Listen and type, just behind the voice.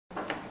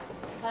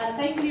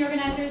Thanks to the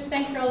organizers.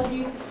 Thanks for all of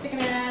you for sticking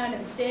around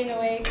and staying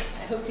awake.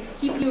 I hope to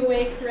keep you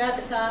awake throughout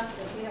the talk.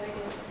 We'll see how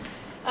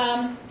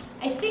I do.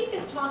 I think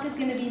this talk is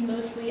going to be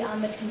mostly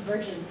on the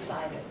convergence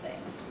side of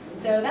things.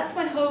 So that's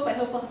my hope. I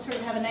hope I'll sort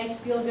of have a nice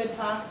feel-good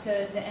talk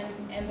to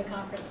end the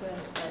conference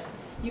with. But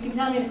you can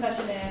tell me in the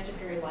question and answer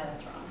period why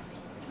that's wrong.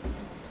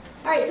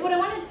 All right, so what I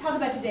want to talk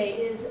about today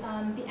is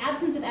the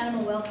absence of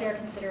animal welfare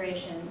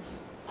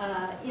considerations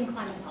in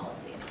climate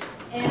policy.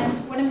 And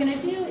what I'm going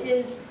to do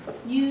is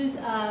use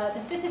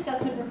the fifth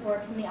assessment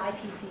report from the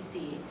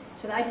IPCC.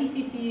 So the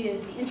IPCC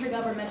is the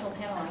Intergovernmental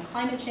Panel on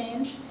Climate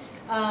Change,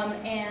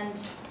 and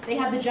they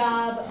have the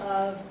job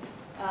of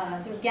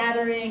sort of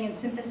gathering and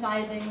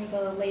synthesizing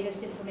the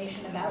latest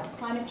information about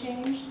climate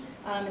change.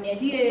 And the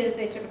idea is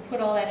they sort of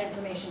put all that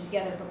information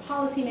together for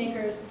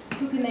policymakers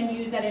who can then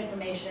use that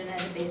information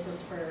as a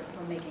basis for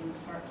making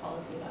smart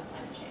policy about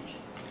climate change.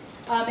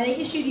 And they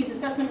issue these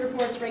assessment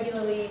reports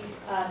regularly.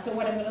 So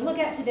what I'm going to look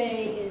at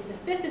today is the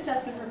fifth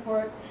assessment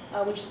report,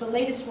 which is the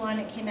latest one.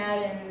 It came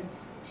out in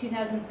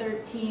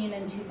 2013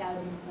 and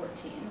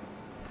 2014.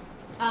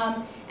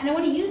 And I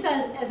want to use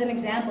that as an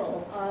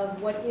example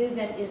of what is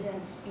and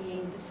isn't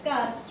being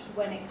discussed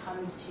when it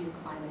comes to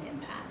climate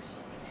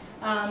impacts.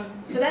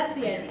 So that's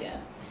the idea.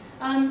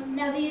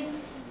 Now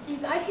these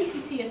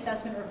IPCC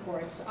assessment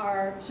reports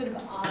are sort of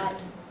odd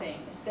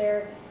things.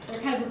 They're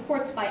kind of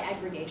reports by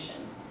aggregation.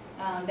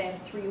 They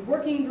have 3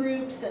 working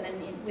groups, and then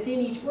within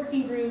each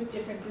working group,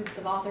 different groups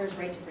of authors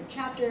write different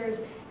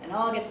chapters, and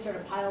all get sort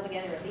of piled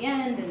together at the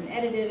end and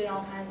edited in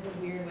all kinds of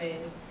weird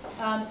ways.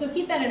 So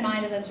keep that in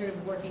mind as I'm sort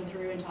of working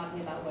through and talking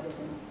about what is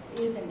and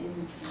isn't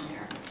in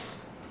there.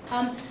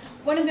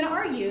 What I'm going to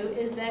argue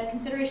is that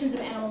considerations of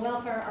animal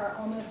welfare are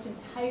almost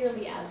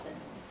entirely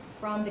absent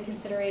from the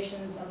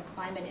considerations of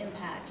climate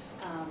impacts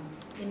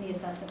in the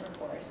assessment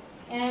report.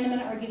 And I'm going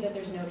to argue that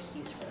there's no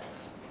excuse for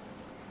this.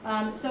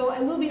 So I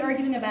will be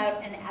arguing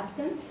about an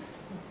absence.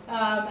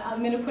 I'm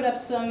going to put up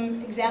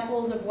some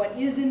examples of what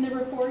is in the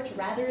report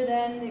rather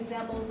than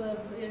examples of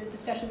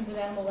discussions of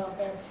animal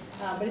welfare.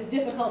 But it's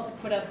difficult to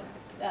put up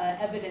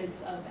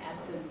evidence of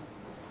absence,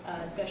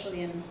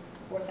 especially in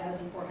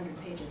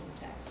 4,400 pages of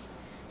text.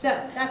 So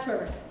that's where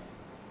we're headed.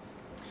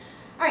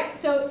 All right,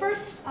 so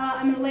first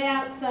I'm going to lay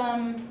out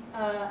some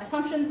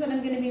assumptions that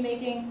I'm going to be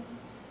making.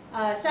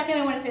 Second,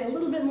 I want to say a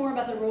little bit more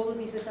about the role of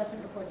these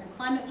assessment reports in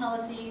climate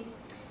policy.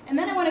 And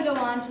then I want to go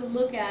on to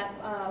look at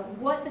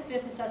what the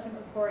fifth assessment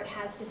report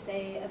has to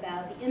say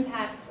about the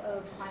impacts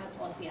of climate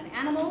policy on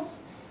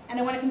animals. And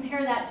I want to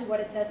compare that to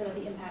what it says about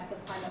the impacts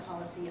of climate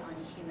policy on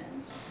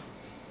humans.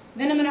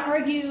 Then I'm going to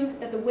argue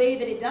that the way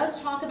that it does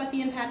talk about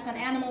the impacts on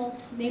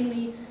animals,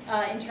 namely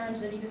in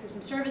terms of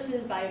ecosystem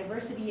services,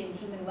 biodiversity, and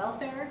human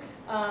welfare,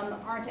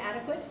 aren't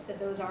adequate, that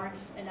those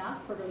aren't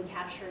enough for really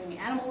capturing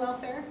animal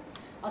welfare.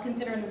 I'll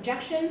consider an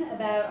objection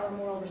about our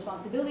moral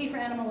responsibility for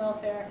animal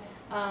welfare.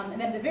 And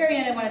then at the very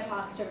end, I want to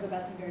talk sort of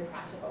about some very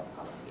practical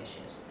policy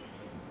issues.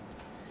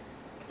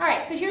 All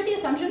right, so here are the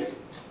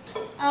assumptions.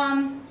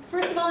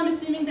 First of all, I'm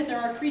assuming that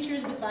there are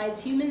creatures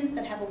besides humans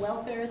that have a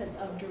welfare that's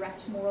of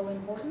direct moral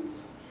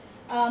importance.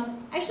 I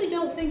actually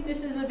don't think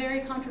this is a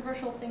very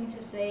controversial thing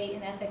to say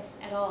in ethics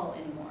at all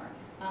anymore,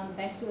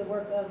 thanks to the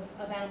work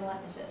of animal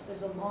ethicists.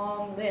 There's a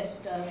long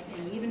list of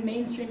even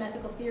mainstream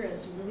ethical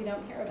theorists who really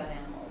don't care about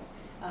animals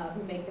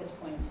who make this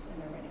point in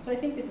their writing. So I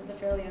think this is a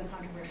fairly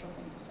uncontroversial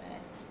thing to say.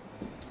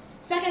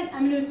 Second,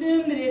 I'm going to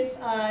assume that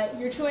if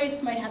your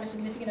choice might have a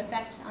significant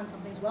effect on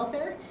something's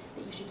welfare,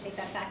 that you should take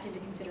that fact into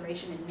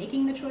consideration in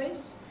making the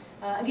choice.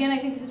 Again, I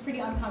think this is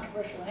pretty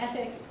uncontroversial in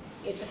ethics.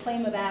 It's a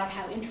claim about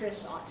how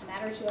interests ought to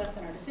matter to us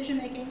in our decision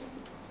making.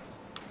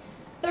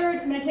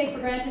 Third, I'm going to take for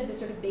granted the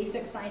sort of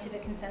basic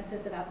scientific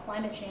consensus about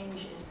climate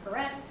change is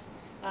correct.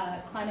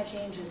 Climate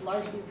change is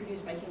largely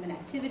produced by human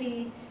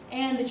activity,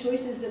 and the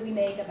choices that we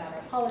make about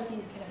our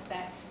policies can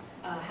affect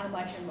how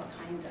much and what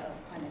kind of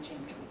climate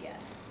change we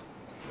get.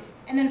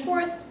 And then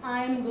fourth,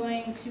 I'm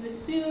going to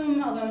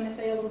assume, although I'm going to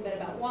say a little bit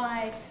about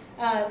why,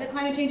 that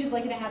climate change is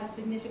likely to have a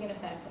significant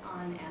effect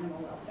on animal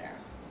welfare.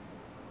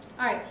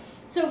 All right,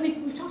 so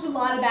we've talked a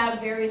lot about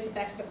various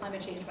effects that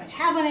climate change might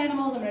have on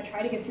animals. I'm going to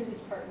try to get through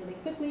this part really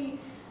quickly.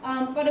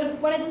 But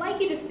what I'd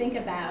like you to think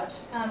about,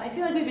 I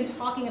feel like we've been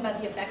talking about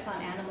the effects on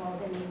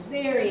animals in these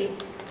very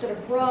sort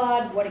of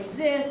broad, what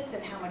exists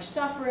and how much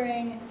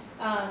suffering.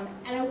 And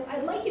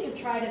I'd like you to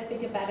try to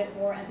think about it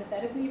more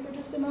empathetically for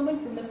just a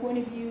moment from the point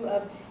of view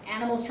of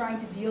animals trying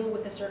to deal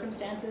with the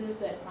circumstances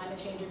that climate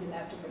change is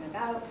about to bring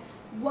about,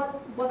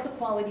 what the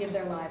quality of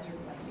their lives are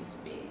likely to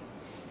be.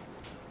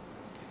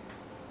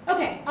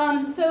 Okay,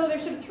 so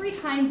there's sort of 3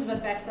 kinds of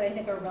effects that I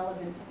think are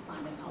relevant to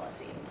climate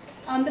policy.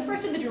 The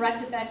first are the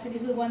direct effects, and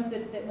these are the ones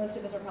that most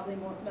of us are probably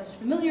most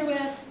familiar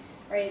with.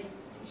 Right?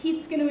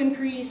 Heat's going to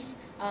increase.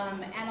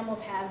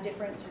 Animals have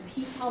different sort of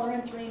heat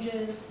tolerance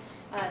ranges.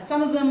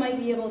 Some of them might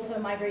be able to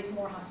migrate to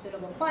more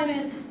hospitable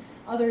climates.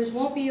 Others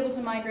won't be able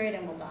to migrate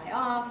and will die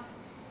off.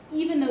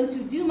 Even those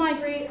who do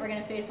migrate are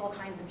going to face all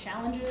kinds of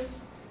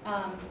challenges.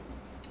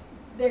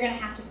 They're going to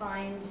have to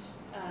find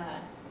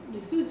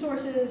new food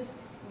sources.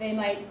 They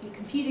might be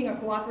competing or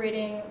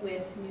cooperating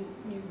with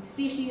new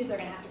species. They're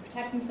going to have to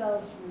protect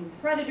themselves from new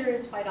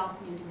predators, fight off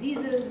new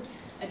diseases,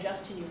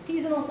 adjust to new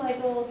seasonal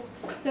cycles.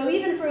 So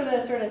even for the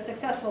sort of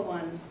successful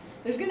ones,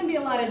 there's going to be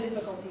a lot of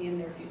difficulty in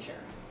their future.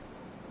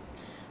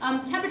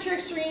 Temperature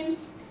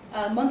extremes.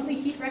 Monthly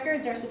heat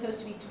records are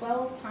supposed to be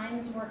 12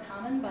 times more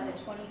common by the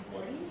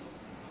 2040s.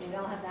 So we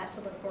all have that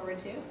to look forward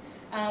to.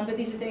 But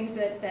these are things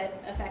that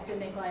affect and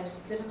make lives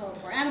difficult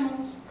for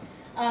animals.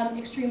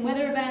 Extreme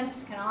weather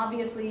events can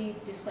obviously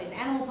displace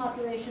animal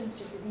populations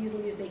just as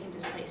easily as they can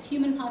displace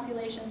human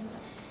populations.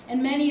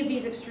 And many of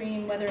these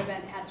extreme weather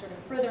events have sort of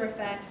further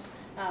effects.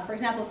 For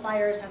example,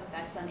 fires have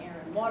effects on air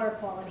and water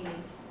quality.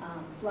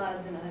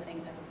 Floods and other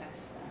things have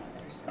effects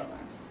that are similar.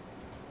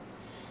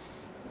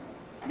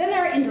 Then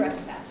there are indirect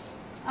effects.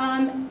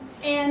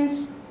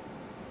 And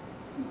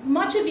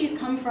much of these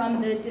come from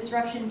the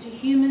disruption to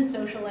human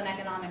social and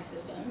economic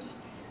systems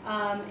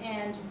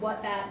and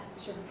what that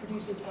sort of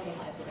produces for the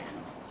lives of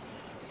animals.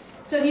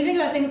 So if you think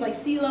about things like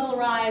sea level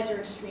rise or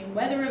extreme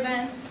weather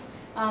events,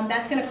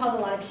 that's going to cause a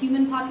lot of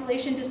human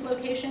population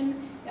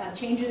dislocation,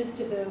 changes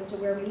to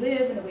where we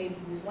live and the way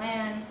we use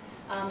land,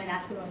 and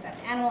that's going to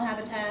affect animal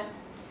habitat.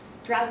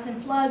 Droughts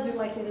and floods are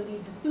likely to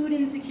lead to food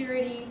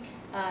insecurity.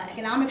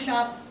 Economic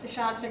shocks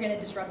are going to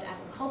disrupt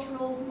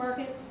agricultural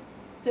markets.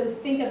 So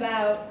think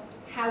about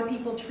how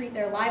people treat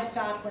their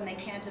livestock when they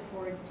can't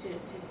afford to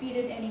feed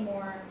it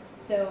anymore.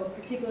 So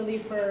particularly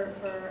for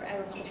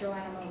agricultural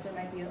animals, there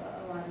might be a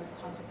lot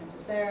of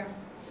consequences there.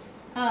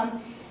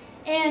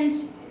 And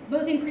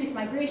both increased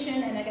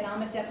migration and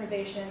economic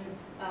deprivation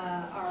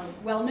are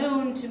well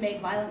known to make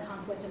violent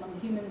conflict among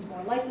humans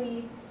more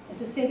likely. And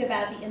so think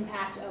about the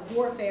impact of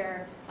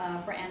warfare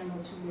for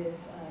animals who live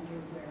near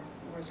where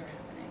wars are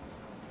happening.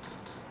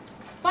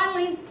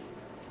 Finally,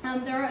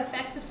 there are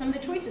effects of some of the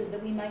choices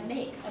that we might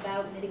make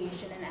about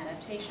mitigation and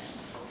adaptation.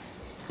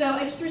 So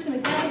I just threw some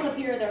examples up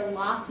here. There are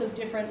lots of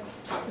different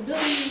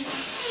possibilities.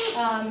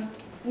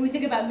 When we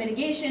think about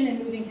mitigation and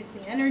moving to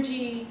clean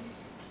energy,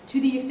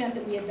 to the extent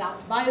that we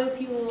adopt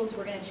biofuels,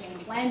 we're going to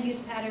change land use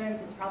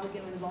patterns. It's probably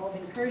going to involve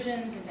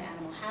incursions into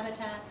animal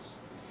habitats.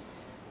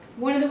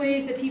 One of the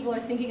ways that people are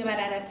thinking about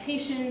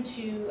adaptation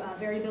to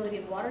variability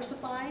of water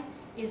supply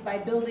is by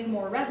building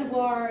more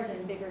reservoirs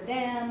and bigger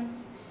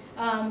dams.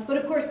 But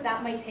of course,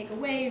 that might take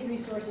away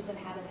resources and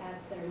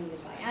habitats that are needed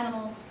by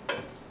animals.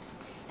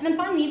 And then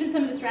finally, even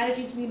some of the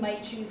strategies we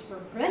might choose for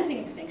preventing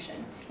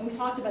extinction, and we've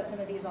talked about some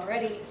of these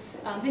already,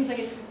 things like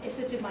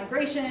assisted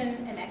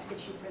migration and ex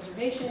situ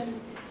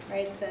preservation,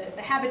 right?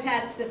 The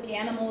habitats that the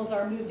animals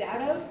are moved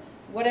out of,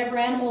 whatever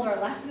animals are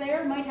left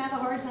there might have a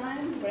hard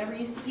time. Whatever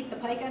used to eat the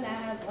pika now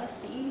has less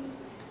to eat.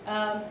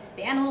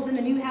 The animals in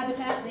the new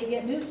habitat they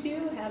get moved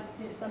to have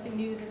something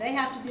new that they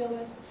have to deal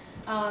with.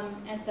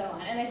 And so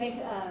on. And I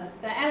think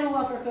the animal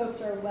welfare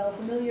folks are well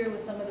familiar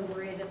with some of the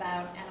worries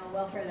about animal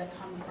welfare that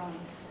come from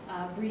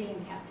breeding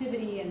in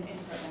captivity and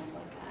programs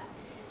like that.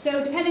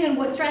 So depending on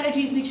what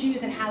strategies we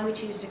choose and how we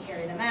choose to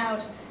carry them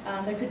out,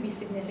 there could be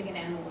significant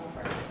animal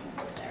welfare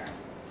consequences there.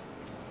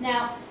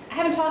 Now, I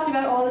haven't talked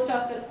about all the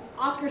stuff that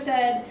Oscar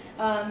said,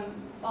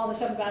 all the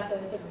stuff about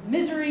the sort of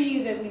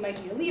misery that we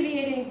might be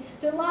alleviating.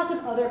 So lots of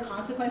other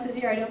consequences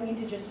here. I don't mean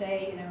to just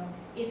say, you know,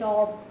 it's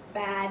all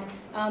bad.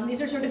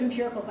 These are sort of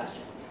empirical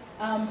questions.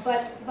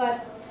 But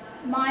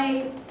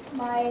my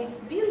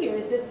view here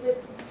is that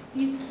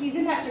these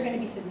impacts are going to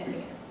be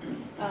significant.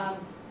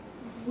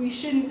 We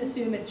shouldn't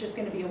assume it's just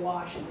going to be a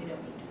wash and we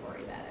don't need to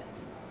worry about it.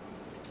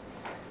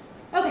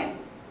 Okay.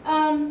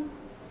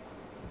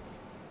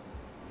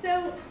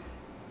 So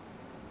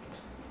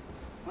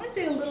I want to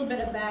say a little bit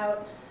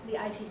about the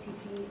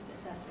IPCC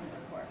assessment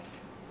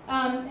reports.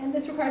 And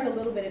this requires a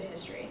little bit of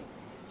history.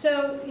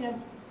 So, you know,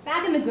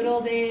 back in the good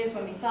old days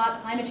when we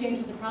thought climate change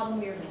was a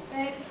problem we were going to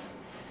fix,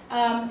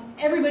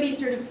 everybody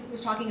sort of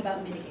was talking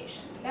about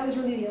mitigation. That was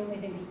really the only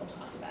thing people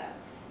talked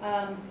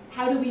about.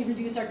 How do we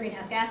reduce our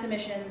greenhouse gas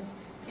emissions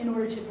in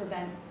order to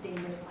prevent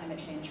dangerous climate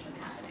change from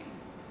happening?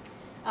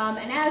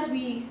 And as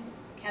we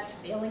kept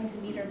failing to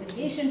meet our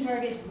mitigation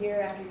targets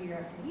year after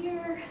year after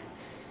year,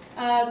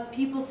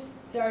 people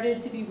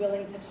started to be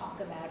willing to talk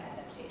about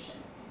adaptation.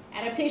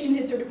 Adaptation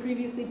had sort of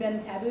previously been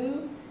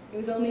taboo. It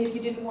was only if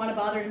you didn't want to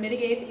bother to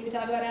mitigate that you would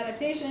talk about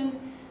adaptation.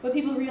 But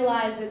people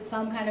realized that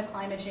some kind of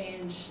climate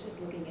change is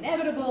looking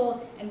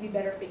inevitable, and we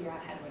better figure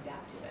out how to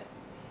adapt to it.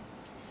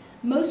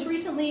 Most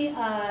recently,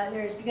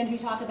 there's begun to be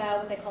talk about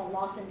what they call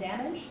loss and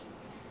damage.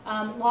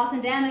 Loss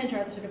and damage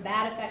are the sort of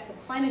bad effects of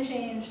climate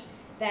change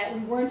that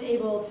we weren't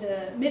able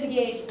to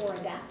mitigate or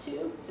adapt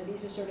to. So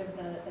these are sort of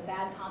the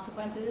bad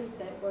consequences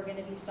that we're going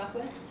to be stuck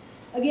with.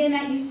 Again,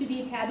 that used to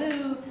be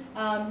taboo.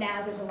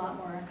 Now there's a lot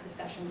more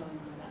discussion going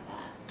on about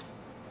that.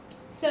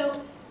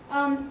 So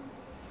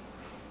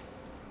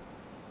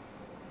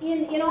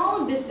in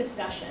all of this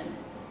discussion,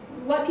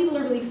 what people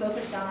are really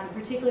focused on,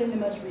 particularly in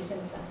the most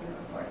recent assessment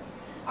reports,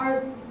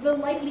 are the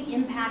likely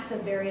impacts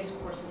of various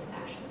courses of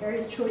action,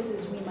 various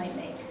choices we might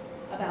make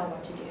about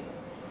what to do.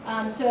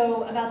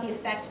 So about the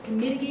effect to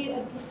mitigate,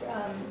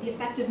 the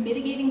effect of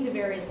mitigating to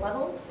various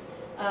levels,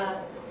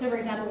 So for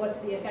example, what's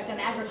the effect on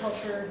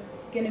agriculture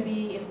going to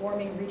be if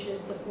warming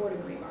reaches the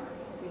 4-degree mark,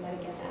 if we let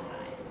it get that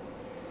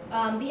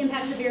high? The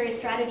impacts of various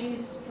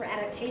strategies for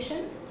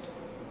adaptation.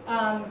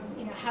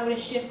 How would a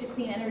shift to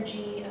clean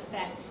energy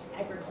affect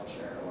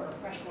agriculture or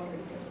freshwater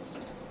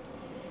ecosystems?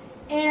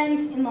 And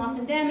in loss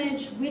and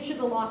damage, which of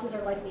the losses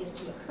are likeliest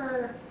to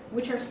occur,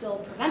 which are still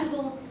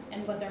preventable,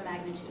 and what their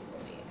magnitude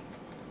will be.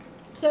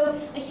 So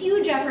a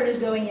huge effort is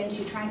going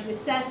into trying to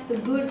assess the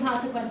good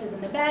consequences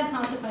and the bad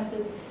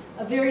consequences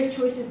of various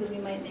choices that we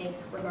might make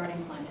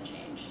regarding climate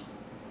change.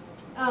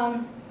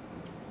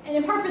 And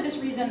in part for this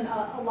reason,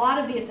 a lot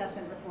of the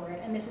assessment report,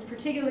 and this is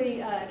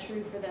particularly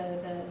true for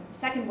the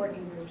second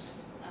working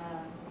group's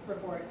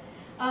report,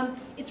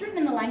 it's written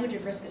in the language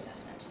of risk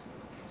assessment.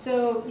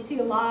 So you see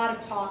a lot of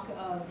talk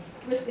of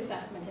risk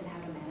assessment and how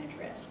to manage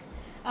risk.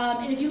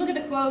 And if you look at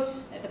the quote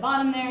at the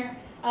bottom there,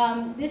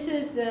 this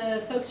is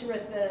the folks who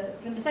wrote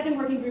from the second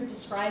working group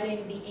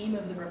describing the aim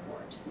of the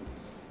report.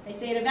 They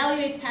say it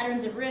evaluates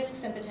patterns of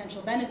risks and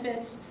potential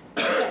benefits.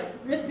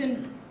 Risks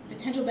and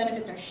potential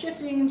benefits are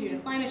shifting due to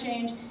climate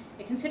change.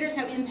 It considers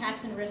how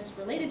impacts and risks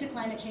related to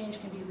climate change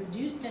can be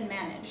reduced and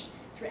managed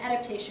through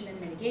adaptation and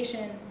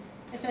mitigation.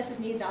 Assesses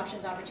needs,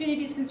 options,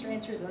 opportunities,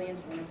 constraints,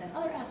 resilience, limits, and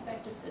other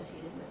aspects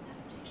associated with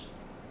adaptation.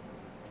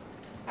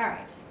 All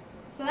right,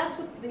 so that's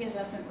what the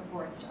assessment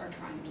reports are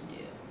trying to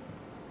do.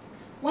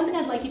 One thing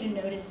I'd like you to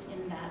notice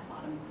in that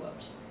bottom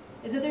quote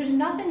is that there's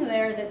nothing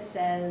there that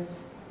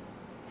says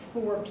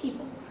for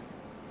people,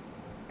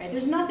 right?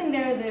 There's nothing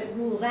there that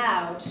rules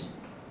out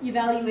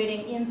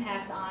evaluating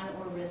impacts on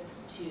or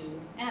risks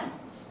to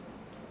animals,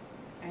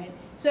 right?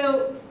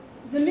 So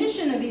the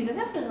mission of these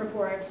assessment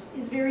reports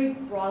is very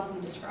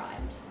broadly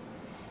described.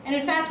 And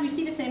in fact, we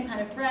see the same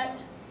kind of breadth.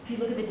 If you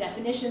look at the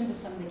definitions of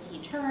some of the key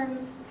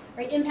terms,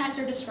 right? Impacts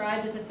are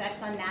described as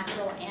effects on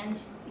natural and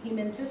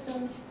human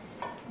systems.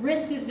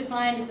 Risk is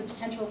defined as the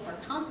potential for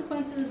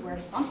consequences where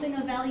something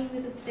of value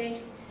is at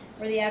stake,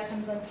 where the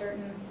outcome is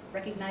uncertain,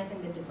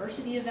 recognizing the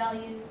diversity of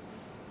values.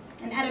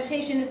 And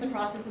adaptation is the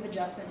process of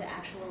adjustment to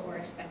actual or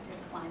expected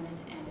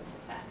climate and its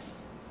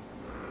effects,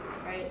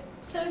 right?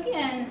 So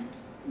again,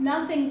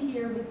 nothing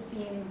here would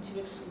seem to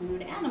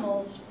exclude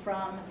animals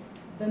from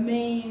the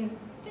main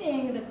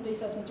thing that the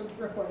assessment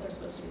reports are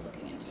supposed to be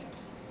looking into.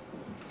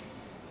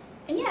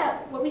 And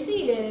yet, what we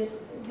see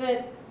is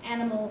that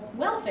animal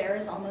welfare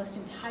is almost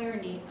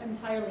entirely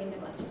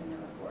neglected in the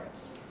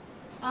reports.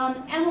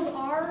 Animals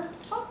are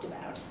talked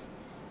about,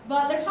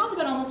 but they're talked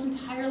about almost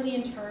entirely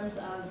in terms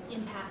of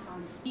impacts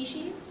on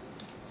species.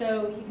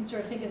 So you can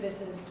sort of think of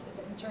this as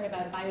a concern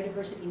about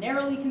biodiversity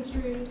narrowly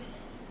construed,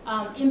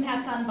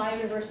 impacts on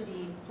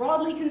biodiversity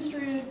broadly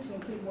construed to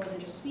include more than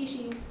just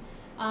species,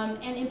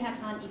 and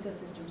impacts on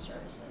ecosystem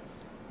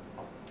services.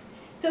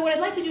 So what I'd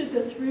like to do is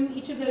go through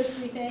each of those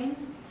three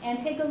things and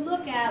take a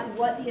look at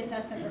what the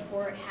assessment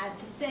report has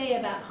to say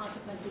about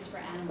consequences for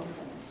animals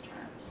in those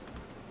terms.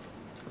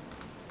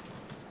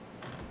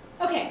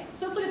 Okay,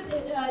 so let's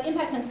look at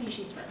impacts on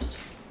species first.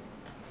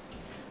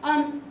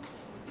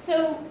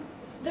 So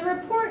the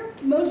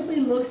report mostly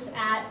looks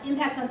at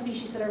impacts on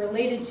species that are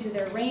related to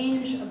their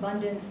range,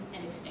 abundance,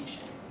 and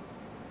extinction.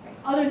 Right?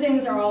 Other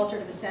things are all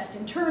sort of assessed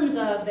in terms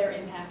of their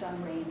impact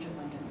on range,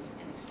 abundance,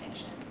 and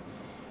extinction.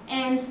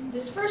 And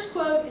this first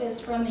quote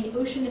is from the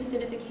ocean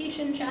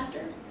acidification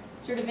chapter,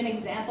 sort of an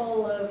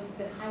example of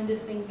the kind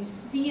of thing you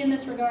see in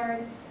this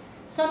regard.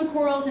 Some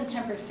corals and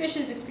temperate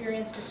fishes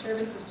experience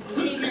disturbances to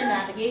behavior,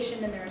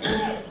 navigation, and their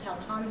ability to tell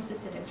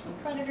conspecifics from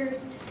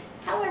predators.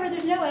 However,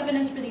 there's no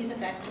evidence for these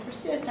effects to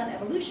persist on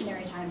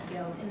evolutionary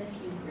timescales in the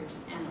few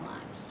groups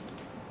analyzed.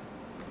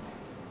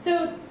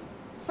 So,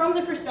 from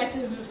the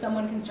perspective of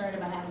someone concerned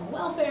about animal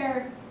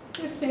welfare,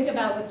 think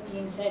about what's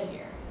being said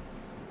here.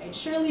 Right?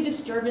 Surely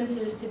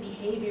disturbances to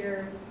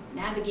behavior,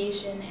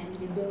 navigation, and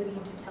the ability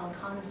to tell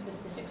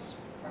conspecifics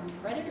from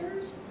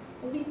predators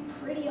would be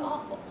pretty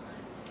awful.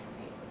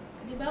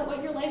 Think about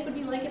what your life would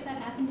be like if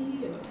that happened to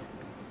you.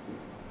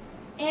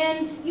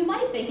 And you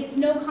might think it's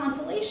no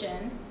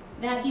consolation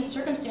that these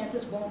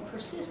circumstances won't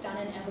persist on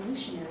an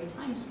evolutionary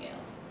timescale.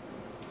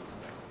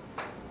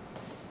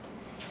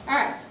 All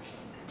right,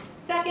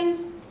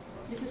 second,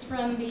 this is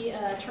from the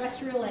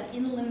terrestrial and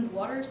inland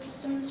water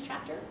systems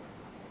chapter.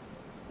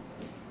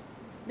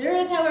 There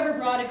is, however,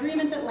 broad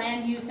agreement that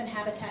land use and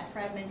habitat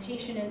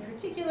fragmentation in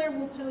particular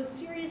will pose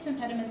serious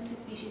impediments to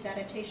species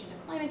adaptation to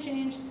climate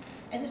change,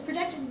 as it's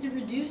projected to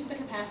reduce the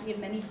capacity of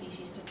many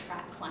species to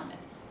track climate.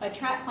 By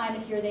track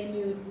climate here, they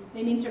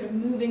mean sort of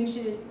moving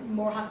to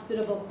more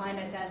hospitable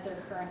climates as their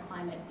current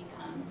climate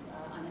becomes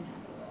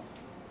uninhabitable.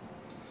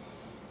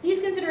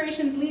 These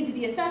considerations lead to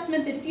the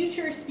assessment that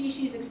future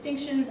species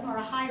extinctions are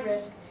a high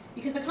risk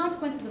because the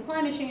consequences of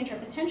climate change are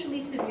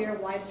potentially severe,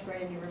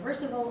 widespread, and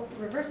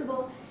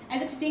irreversible,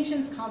 as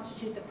extinctions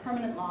constitute the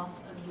permanent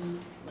loss of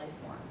unique life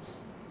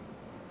forms.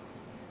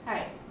 All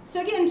right,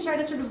 so again, try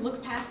to sort of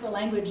look past the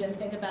language and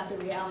think about the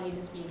reality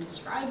that's being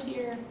described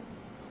here,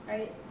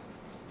 right?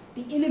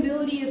 The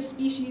inability of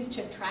species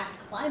to track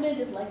climate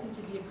is likely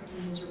to be a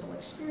pretty miserable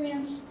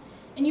experience,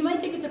 and you might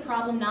think it's a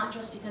problem not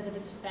just because of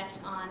its effect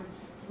on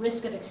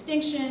risk of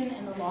extinction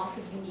and the loss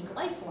of unique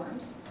life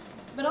forms,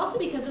 but also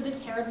because of the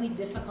terribly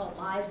difficult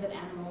lives that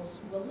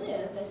animals will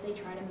live as they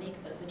try to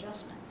make those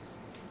adjustments.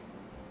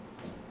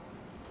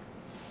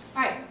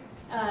 All right,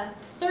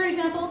 third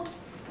example,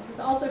 this is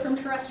also from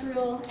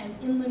terrestrial and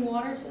inland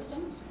water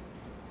systems.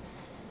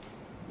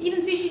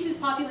 Even species whose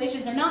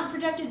populations are not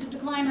projected to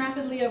decline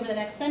rapidly over the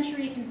next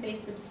century can face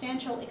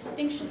substantial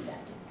extinction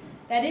debt.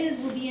 That is,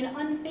 will be in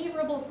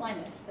unfavorable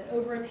climates that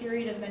over a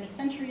period of many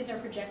centuries are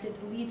projected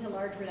to lead to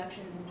large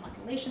reductions in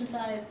population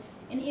size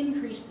and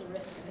increase the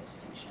risk of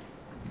extinction.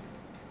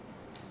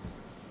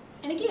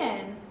 And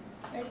again,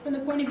 right, from the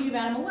point of view of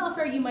animal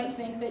welfare, you might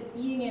think that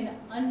being in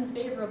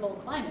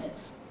unfavorable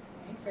climates,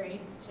 right, very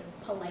sort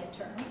of polite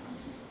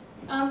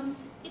term,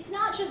 it's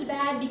not just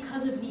bad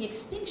because of the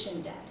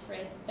extinction debt,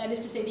 right? That is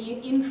to say,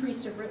 the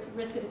increased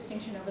risk of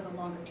extinction over the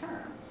longer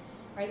term,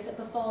 right, that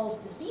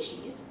befalls the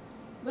species,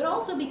 but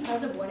also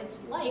because of what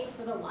it's like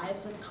for the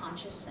lives of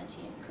conscious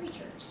sentient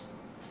creatures.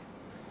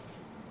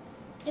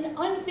 An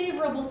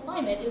unfavorable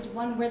climate is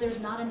one where there's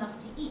not enough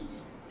to eat,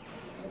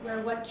 right,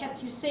 where what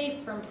kept you safe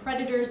from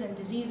predators and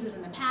diseases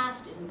in the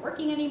past isn't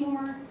working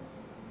anymore,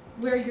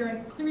 where you're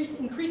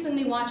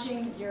increasingly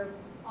watching your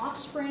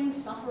offspring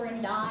suffer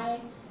and die,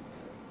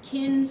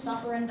 kin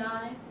suffer and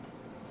die,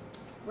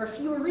 where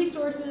fewer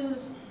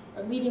resources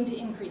are leading to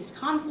increased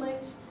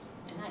conflict,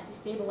 and that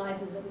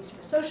destabilizes, at least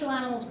for social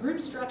animals,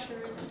 group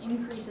structures and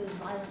increases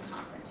violent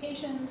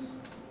confrontations.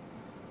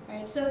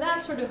 Right, so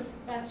that's sort of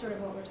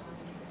what we're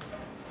talking about.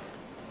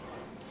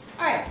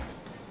 All right,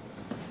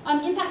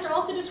 impacts are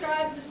also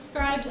described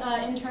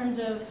in terms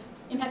of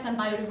impacts on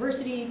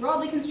biodiversity,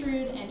 broadly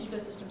construed, and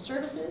ecosystem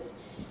services.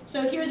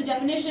 So here are the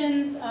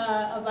definitions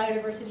of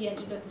biodiversity and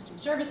ecosystem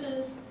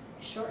services.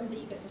 I shortened the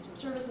ecosystem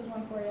services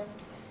one for you.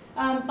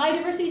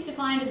 Biodiversity is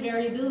defined as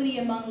variability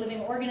among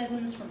living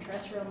organisms from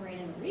terrestrial, marine,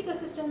 and other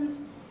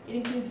ecosystems. It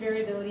includes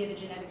variability of the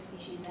genetic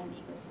species and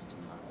ecosystem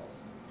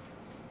levels.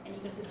 And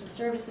ecosystem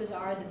services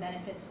are the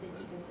benefits that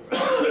ecosystems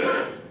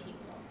provide to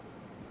people.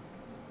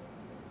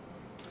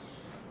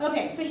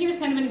 Okay, so here's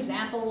kind of an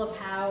example of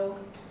how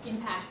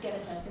impacts get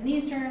assessed in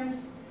these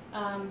terms.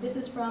 This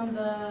is from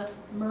the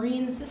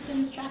Marine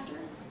Systems chapter.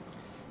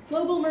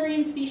 Global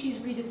marine species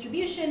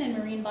redistribution and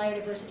marine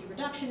biodiversity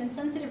reduction in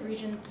sensitive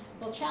regions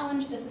will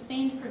challenge the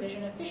sustained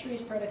provision of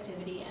fisheries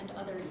productivity and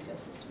other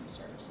ecosystem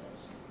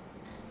services.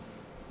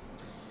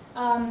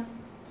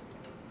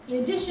 In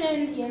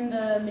addition, in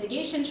the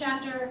mitigation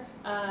chapter,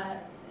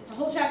 it's a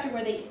whole chapter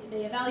where they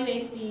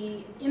evaluate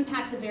the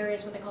impacts of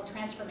various what they call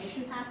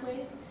transformation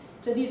pathways.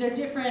 So these are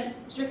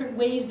different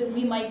ways that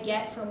we might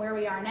get from where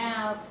we are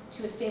now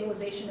to a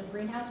stabilization of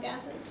greenhouse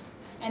gases.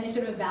 And they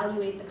sort of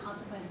evaluate the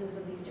consequences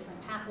of these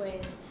different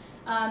pathways.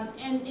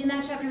 And in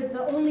that chapter,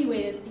 the only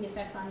way that the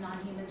effects on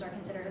non-humans are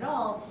considered at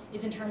all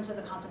is in terms of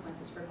the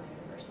consequences for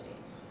biodiversity.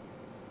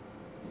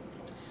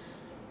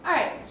 All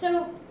right,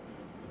 so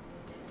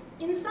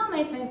in sum,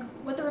 I think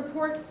what the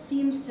report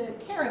seems to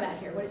care about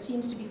here, what it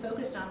seems to be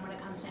focused on when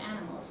it comes to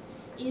animals,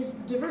 is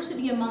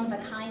diversity among the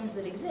kinds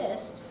that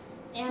exist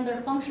and their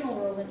functional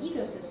role in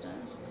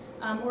ecosystems,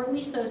 or at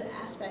least those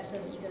aspects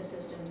of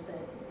ecosystems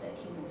that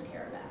humans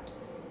care about.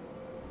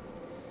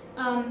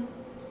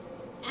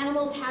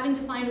 Animals having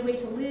to find a way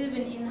to live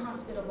in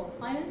inhospitable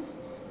climates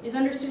is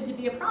understood to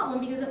be a problem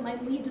because it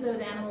might lead to those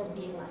animals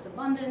being less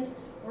abundant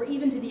or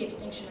even to the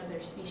extinction of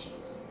their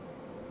species.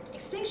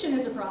 Extinction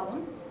is a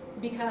problem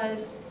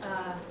because,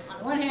 on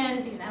the one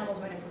hand, these animals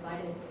might have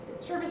provided good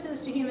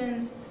services to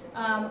humans,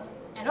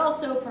 and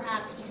also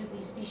perhaps because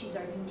these species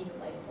are unique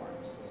life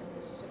forms. So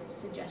there's sort of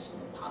suggestion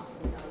that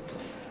possibly that would be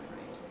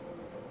right.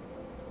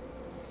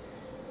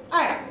 All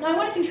right, now I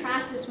want to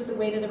contrast this with the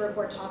way that the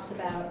report talks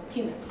about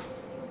humans.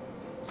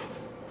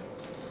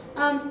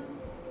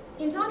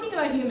 In talking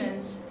about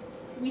humans,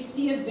 we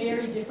see a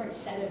very different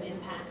set of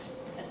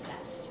impacts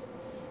assessed.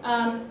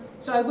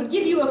 So I would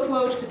give you a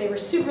quote, but they were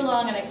super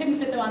long and I couldn't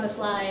fit them on the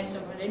slide,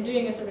 so I'm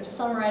doing a sort of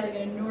summarizing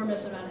an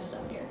enormous amount of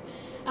stuff here.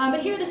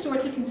 But here are the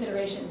sorts of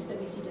considerations that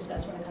we see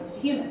discussed when it comes to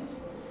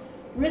humans.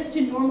 Risk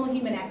to normal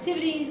human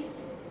activities,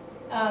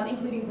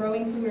 including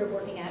growing food or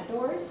working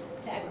outdoors,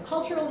 to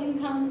agricultural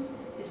incomes,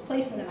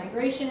 displacement and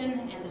migration,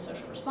 and the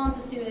social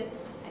responses to it,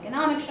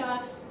 economic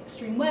shocks,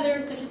 extreme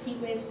weather such as heat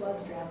waves,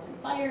 floods, droughts, and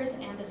fires,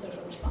 and the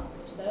social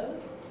responses to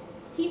those,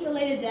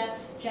 heat-related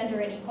deaths,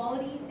 gender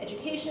inequality,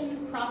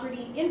 education,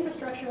 property,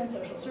 infrastructure and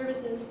social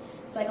services,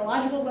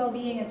 psychological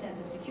well-being and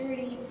sense of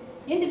security,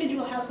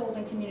 individual household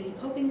and community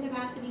coping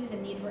capacities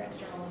and need for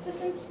external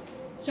assistance,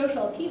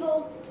 social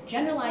upheaval,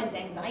 generalized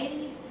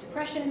anxiety,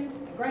 depression,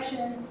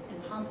 aggression,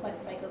 and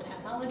complex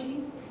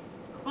psychopathology,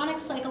 chronic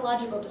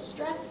psychological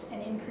distress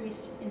and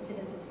increased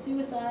incidence of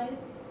suicide,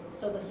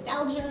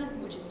 solastalgia,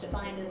 which is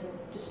defined as a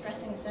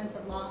distressing sense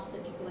of loss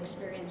that people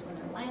experience when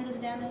their land is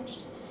damaged,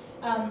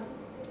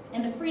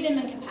 and the freedom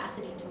and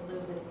capacity to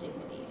live with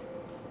dignity.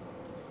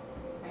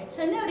 Right?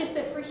 So notice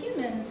that for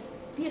humans,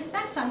 the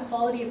effects on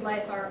quality of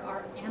life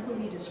are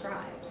amply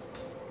described.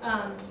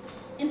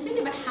 And think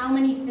about how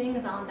many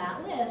things on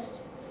that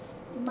list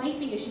might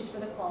be issues for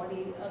the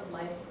quality of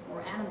life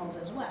for animals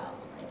as well.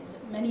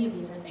 Right? Many of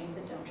these are things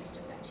that don't just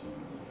affect human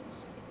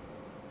beings.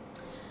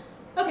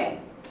 Okay,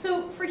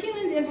 so for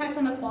humans, impacts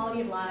on the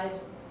quality of lives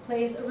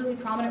plays a really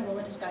prominent role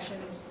in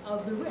discussions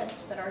of the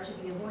risks that are to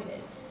be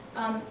avoided.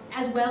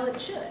 As well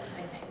it should,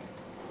 I think.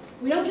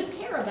 We don't just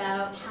care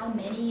about how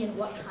many and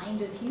what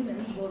kind of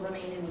humans will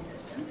remain in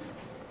existence.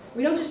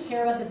 We don't just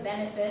care about the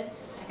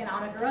benefits,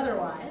 economic or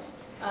otherwise,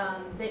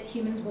 that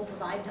humans will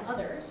provide to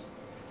others.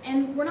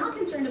 And we're not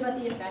concerned about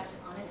the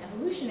effects on an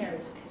evolutionary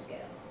timescale.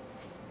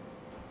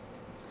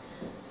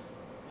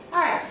 All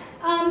right,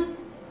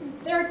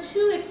 there are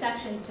two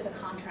exceptions to the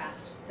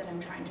contrast that I'm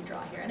trying to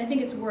draw here. And I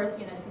think it's worth,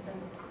 since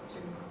I'm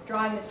sort of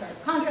drawing this sort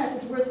of contrast,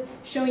 it's worth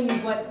showing you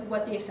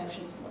what the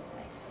exceptions look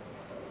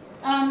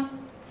like.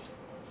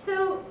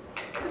 So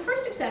the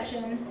first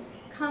exception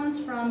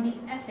comes from the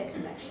ethics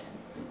section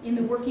in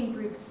the Working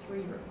Group 3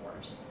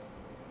 report.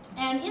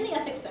 And in the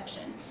ethics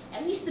section,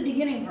 at least the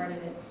beginning part of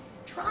it,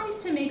 tries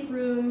to make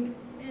room,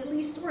 at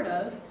least sort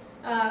of,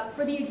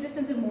 for the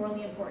existence of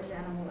morally important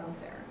animal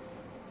welfare.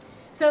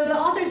 So the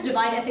authors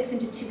divide ethics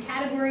into two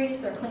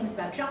categories. There are claims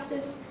about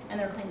justice and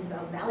there are claims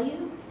about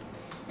value.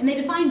 And they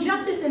define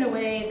justice in a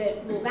way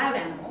that rules out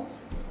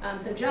animals.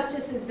 So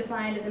justice is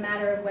defined as a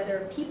matter of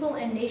whether people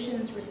and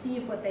nations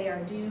receive what they are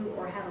due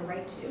or have a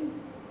right to.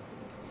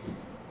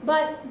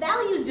 But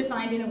value is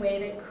defined in a way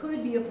that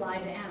could be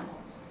applied to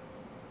animals.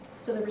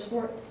 So the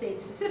report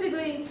states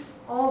specifically,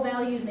 all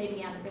values may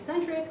be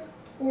anthropocentric,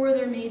 or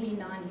there may be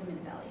non-human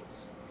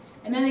values.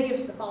 And then they give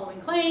us the following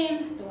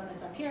claim, the one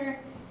that's up here.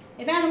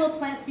 If animals,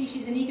 plant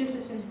species, and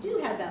ecosystems do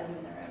have value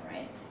in their own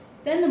right,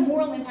 then the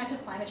moral impact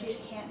of climate change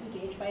can't be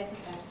gauged by its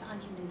effects on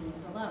human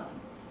beings alone.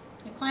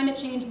 If climate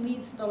change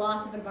leads to the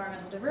loss of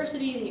environmental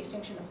diversity, the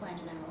extinction of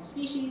plant and animal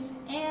species,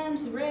 and,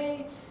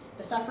 hooray,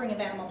 the suffering of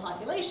animal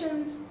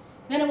populations,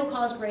 then it will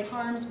cause great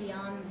harms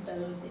beyond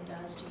those it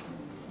does to human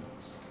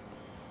beings.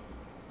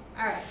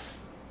 All right,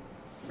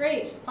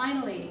 great,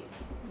 finally,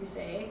 you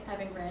say,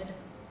 having read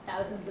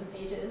thousands of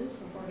pages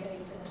before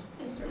getting to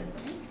this sort of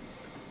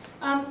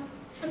thing.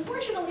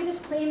 Unfortunately, this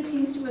claim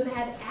seems to have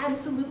had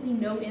absolutely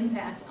no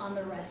impact on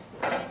the rest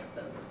of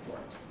the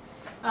report,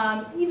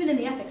 even in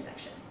the ethics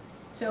section.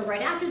 So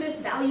right after this,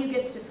 value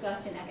gets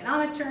discussed in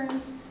economic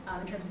terms,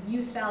 in terms of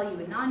use value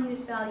and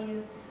non-use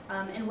value,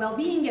 and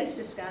well-being gets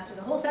discussed. There's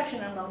a whole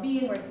section on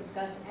well-being where it's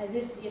discussed as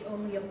if it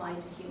only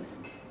applied to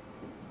humans.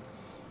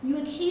 You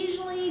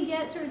occasionally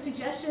get sort of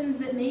suggestions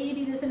that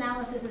maybe this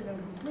analysis is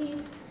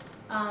incomplete.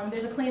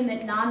 There's a claim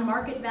that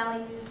non-market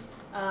values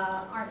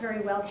aren't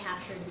very well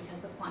captured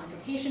because the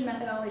quantification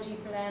methodology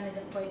for them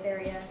isn't quite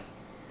there yet.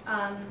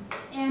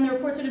 And the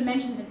report sort of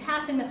mentions in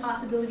passing the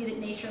possibility that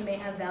nature may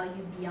have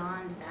value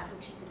beyond that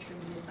which is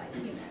attributed by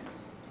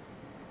humans.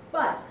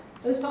 But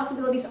those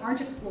possibilities aren't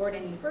explored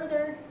any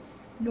further,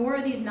 nor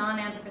are these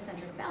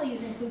non-anthropocentric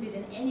values included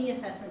in any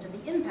assessment of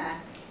the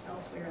impacts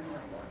elsewhere in the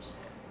report.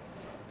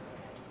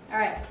 All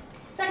right,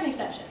 second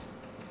exception.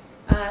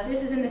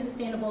 This is in the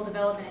Sustainable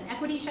Development and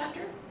Equity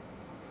chapter.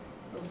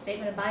 A little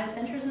statement of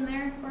biocentrism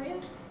there for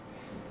you.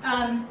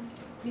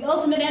 The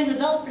ultimate end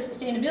result for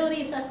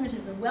sustainability assessment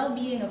is the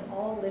well-being of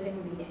all living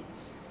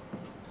beings.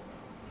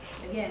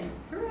 Again,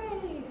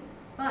 hooray!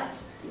 But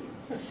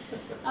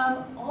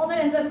all that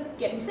ends up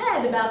getting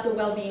said about the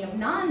well-being of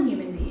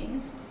non-human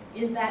beings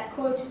is that,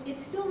 quote,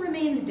 it still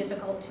remains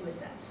difficult to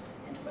assess,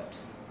 end quote.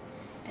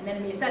 And then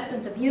in the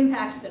assessments of the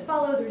impacts that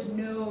follow, there's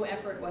no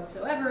effort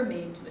whatsoever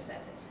made to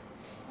assess it.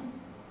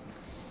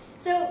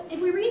 So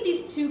if we read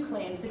these two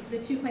claims, the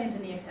two claims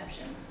and the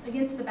exceptions,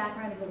 against the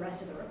background of the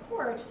rest of the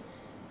report,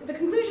 the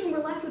conclusion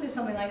we're left with is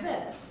something like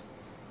this.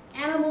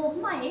 Animals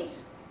might,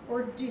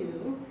 or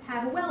do,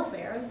 have a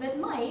welfare that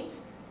might,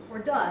 or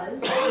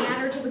does,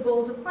 matter to the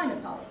goals of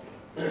climate policy.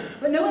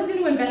 But no one's going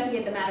to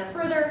investigate the matter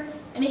further,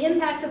 and the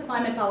impacts of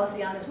climate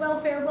policy on this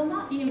welfare will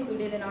not be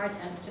included in our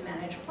attempts to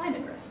manage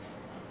climate risks.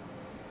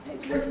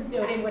 It's worth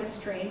noting what a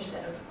strange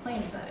set of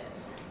claims that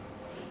is.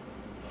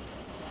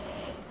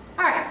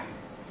 All right,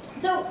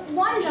 so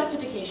one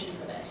justification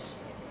for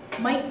this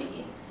might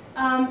be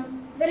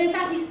that in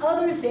fact these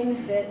other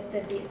things that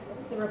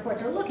the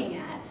reports are looking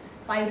at,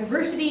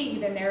 biodiversity,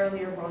 either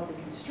narrowly or broadly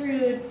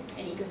construed,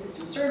 and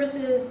ecosystem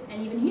services,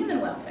 and even human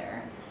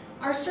welfare,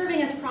 are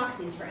serving as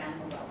proxies for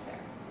animal welfare.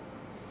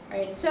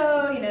 Right?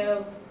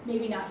 So,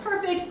 maybe not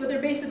perfect, but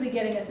they're basically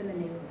getting us in the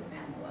neighborhood of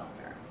animal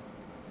welfare.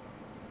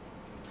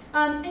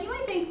 And you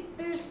might think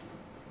there's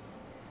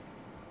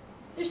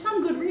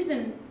some good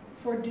reason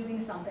for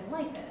doing something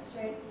like this,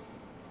 right?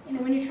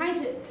 When you're trying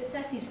to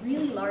assess these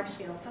really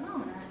large-scale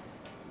phenomena,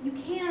 you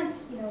can't,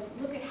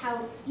 look at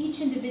how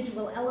each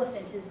individual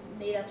elephant is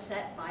made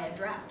upset by a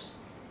drought,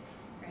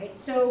 right?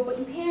 But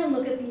you can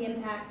look at the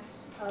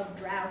impacts of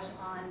drought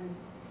on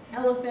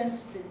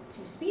elephants, the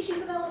two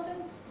species of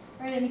elephants,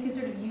 right? And you can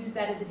sort of use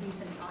that as a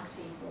decent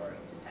proxy for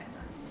its effect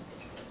on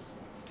individuals.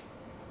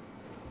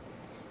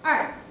 All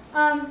right,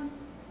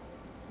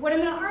 what I'm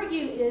going to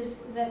argue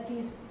is that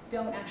these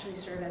don't actually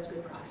serve as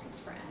good proxies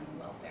for animal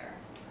welfare,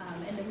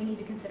 and that we need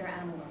to consider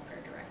animal welfare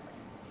directly.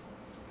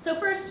 So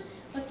first,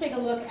 let's take a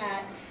look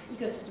at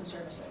ecosystem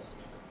services.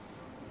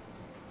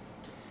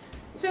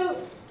 So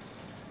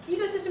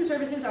ecosystem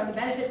services are the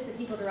benefits that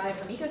people derive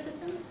from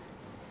ecosystems.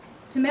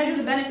 To measure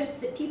the benefits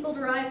that people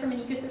derive from an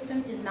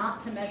ecosystem is not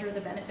to measure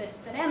the benefits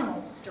that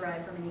animals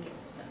derive from an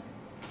ecosystem.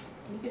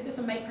 An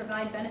ecosystem might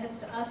provide benefits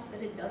to us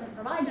that it doesn't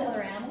provide to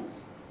other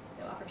animals,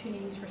 so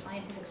opportunities for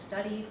scientific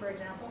study, for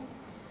example.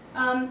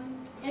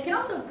 It can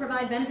also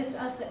provide benefits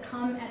to us that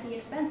come at the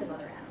expense of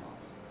other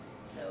animals,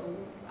 so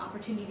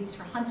opportunities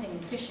for hunting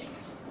and fishing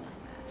or something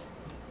like that.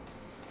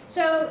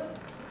 So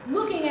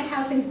looking at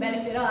how things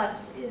benefit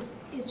us is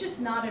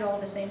just not at all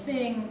the same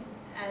thing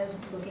as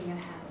looking at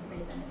how they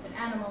benefit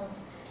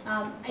animals.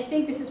 I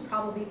think this is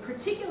probably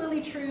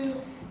particularly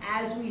true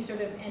as we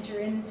sort of enter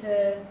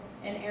into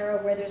an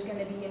era where there's going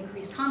to be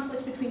increased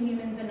conflict between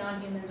humans and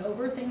non-humans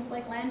over things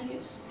like land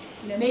use.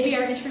 You know, maybe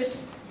our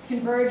interests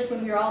converged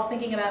when we were all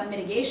thinking about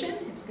mitigation.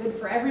 It's good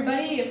for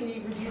everybody if we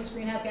reduce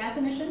greenhouse gas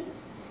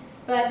emissions.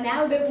 But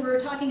now that we're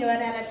talking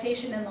about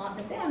adaptation and loss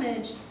and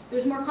damage,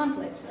 there's more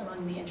conflict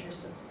among the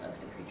interests of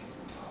the creatures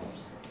involved.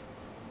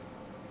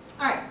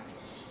 All right,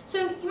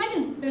 so you might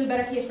think there's a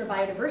better case for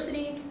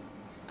biodiversity.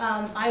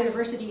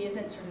 Biodiversity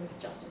isn't sort of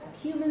just about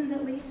humans,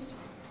 at least.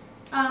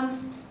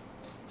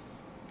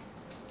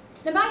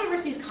 Now,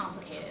 biodiversity is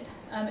complicated.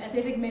 As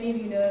I think many of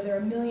you know, there are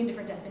a million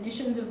different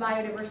definitions of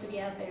biodiversity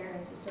out there.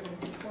 It's a sort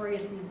of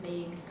notoriously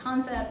vague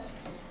concept.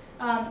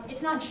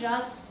 It's not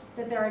just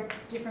that there are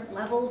different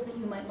levels that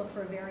you might look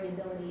for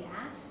variability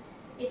at.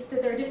 It's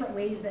that there are different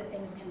ways that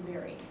things can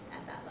vary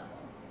at that level,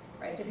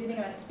 right? So if you think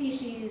about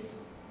species,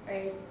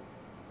 right,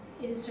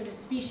 is sort of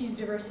species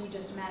diversity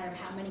just a matter of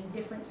how many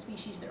different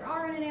species there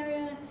are in an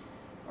area,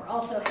 or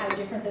also how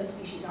different those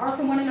species are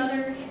from one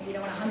another? You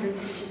don't want 100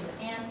 species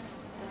of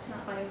ants. That's not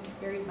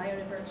very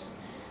biodiverse.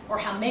 Or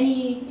how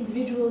many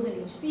individuals in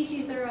each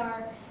species there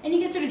are. And you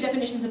get sort of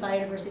definitions of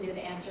biodiversity that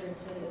answer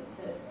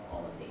to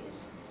all of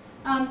these.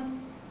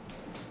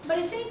 But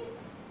I think,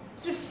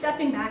 sort of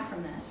stepping back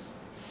from this,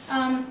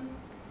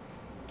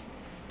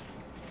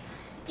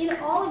 in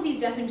all of these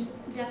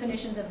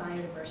definitions of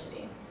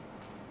biodiversity,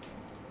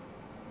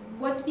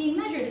 what's being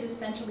measured is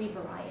essentially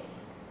variety.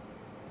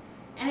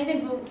 And I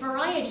think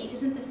variety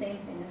isn't the same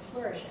thing as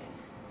flourishing.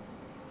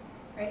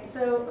 Right?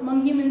 So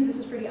among humans, this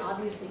is pretty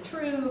obviously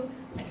true.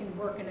 I can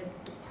work in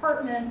a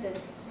department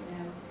that's,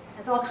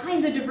 has all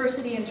kinds of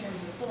diversity in terms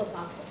of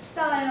philosophical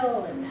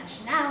style and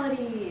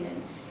nationality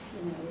and,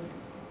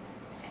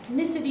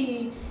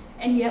 ethnicity,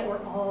 and yet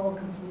we're all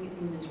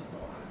completely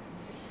miserable.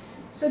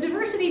 So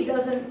diversity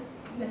doesn't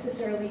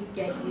necessarily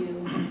get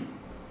you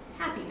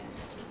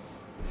happiness.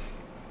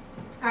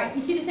 All right,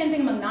 you see the same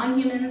thing among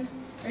non-humans.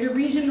 Right? A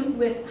region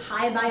with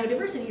high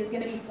biodiversity is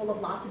going to be full of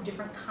lots of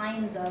different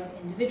kinds of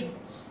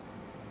individuals.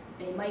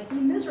 They might be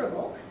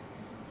miserable,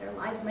 their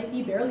lives might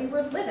be barely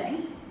worth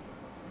living,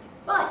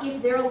 but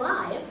if they're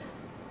alive,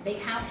 they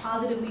count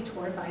positively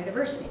toward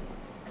biodiversity.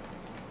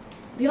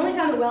 The only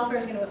time that welfare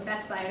is going to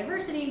affect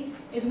biodiversity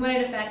is when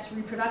it affects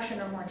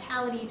reproduction or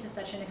mortality to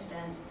such an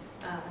extent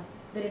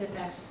that it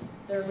affects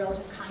the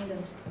relative kind of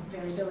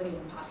variability in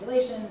the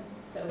population.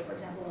 So for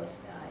example,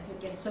 if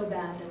it gets so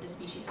bad that the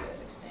species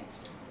goes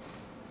extinct.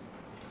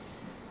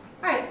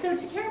 All right, so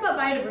to care about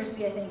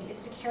biodiversity, I think, is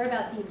to care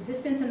about the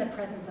existence and the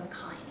presence of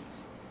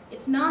kinds.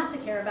 It's not to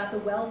care about the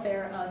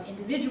welfare of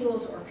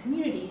individuals or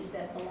communities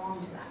that belong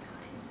to that kind.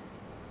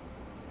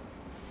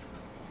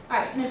 All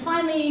right, and then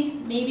finally,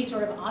 maybe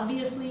sort of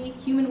obviously,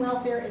 human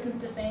welfare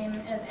isn't the same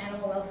as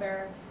animal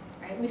welfare.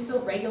 Right? We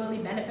still regularly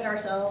benefit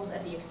ourselves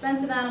at the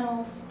expense of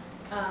animals.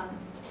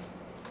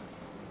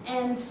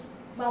 And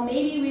while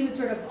maybe we would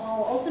sort of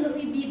all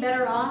ultimately be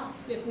better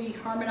off if we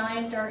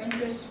harmonized our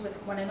interests with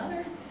one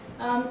another,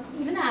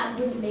 even that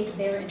wouldn't make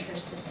their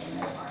interests the same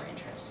as our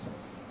interests,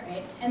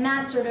 right? And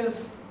that's sort of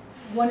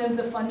one of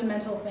the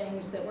fundamental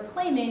things that we're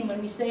claiming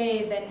when we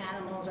say that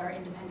animals are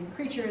independent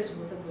creatures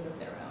with a good of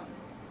their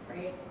own,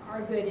 right?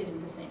 Our good isn't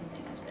the same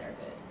thing as their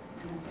good,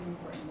 and that's an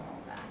important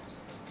moral fact.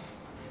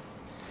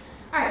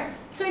 All right,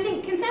 so I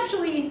think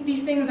conceptually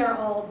these things are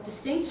all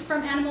distinct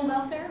from animal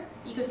welfare.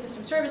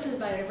 Ecosystem services,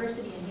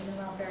 biodiversity, and human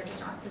welfare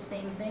just aren't the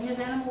same thing as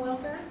animal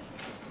welfare.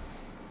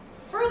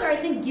 Further, I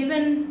think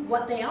given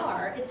what they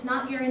are, it's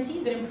not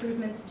guaranteed that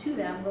improvements to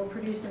them will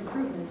produce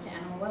improvements to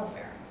animal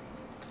welfare.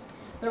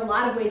 There are a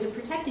lot of ways of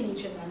protecting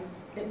each of them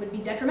that would be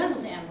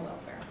detrimental to animal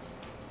welfare.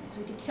 And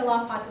so we could kill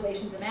off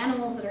populations of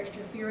animals that are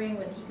interfering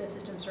with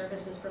ecosystem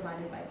services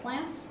provided by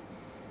plants.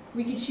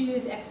 We could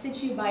choose ex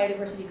situ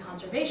biodiversity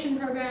conservation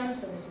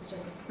programs, so this is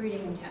sort of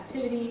breeding in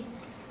captivity,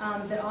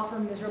 that offer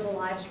miserable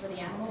lives for the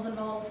animals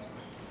involved.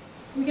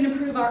 We can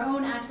improve our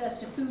own access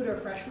to food or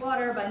fresh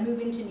water by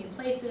moving to new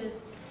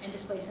places and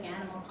displacing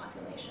animal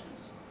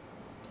populations.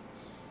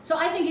 So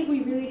I think if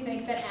we really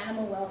think that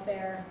animal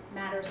welfare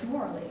matters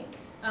morally,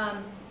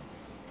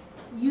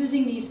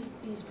 using these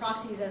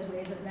proxies as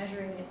ways of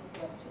measuring it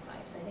won't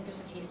suffice. I think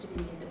there's a case to be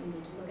made that we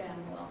need to look at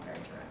animal welfare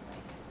directly.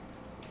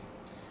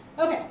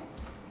 Okay,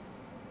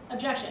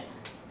 objection.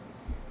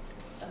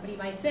 Somebody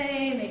might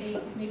say,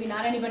 maybe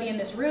not anybody in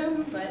this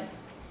room, but a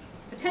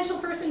potential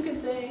person could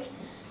say,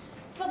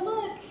 but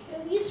look,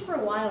 at least for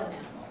wild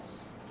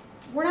animals,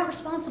 we're not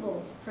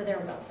responsible for their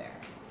welfare,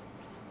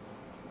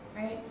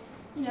 right?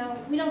 You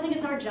know, we don't think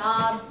it's our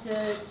job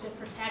to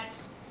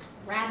protect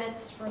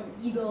rabbits from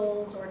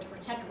eagles or to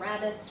protect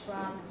rabbits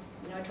from,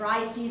 you know, a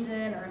dry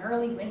season or an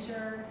early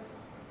winter.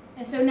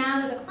 And so now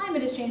that the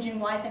climate is changing,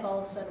 why think all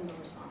of a sudden we're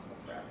responsible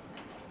for everything?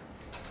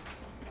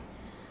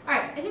 All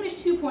right, I think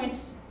there's 2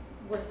 points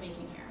worth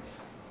making here.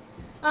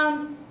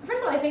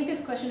 First of all, I think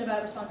this question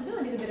about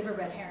responsibility is a bit of a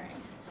red herring.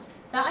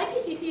 The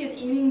IPCC is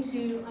aiming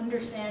to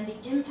understand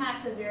the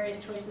impacts of various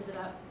choices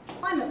about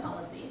climate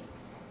policy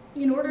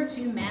in order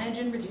to manage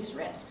and reduce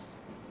risks.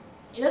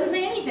 It doesn't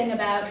say anything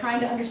about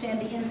trying to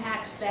understand the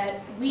impacts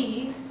that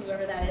we,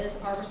 whoever that is,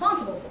 are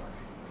responsible for.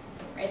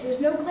 Right? There's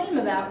no claim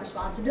about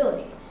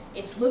responsibility.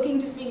 It's looking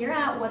to figure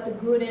out what the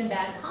good and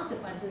bad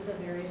consequences of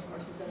various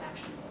courses of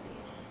action will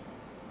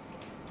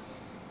be.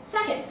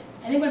 Second,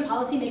 I think when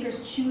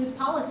policymakers choose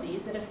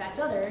policies that affect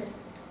others,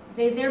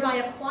 they thereby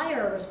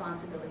acquire a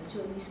responsibility to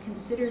at least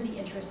consider the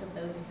interests of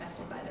those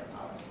affected by their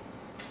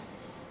policies.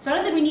 So I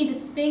don't think we need to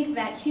think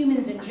that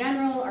humans in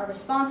general are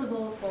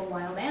responsible for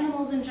wild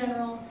animals in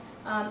general,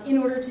 in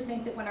order to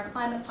think that when our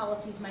climate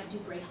policies might do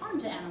great harm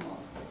to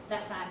animals,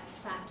 that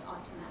fact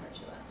ought to matter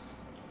to us.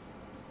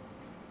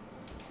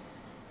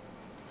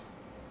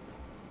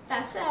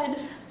 That said,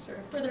 sort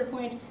of further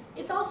point,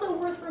 it's also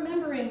worth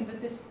remembering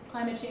that this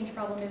climate change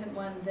problem isn't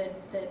one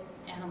that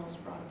animals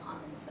brought upon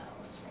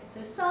themselves. Right?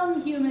 So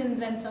some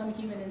humans and some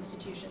human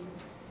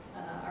institutions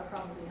are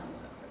probably on the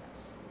hook for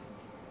this.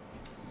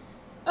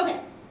 Okay.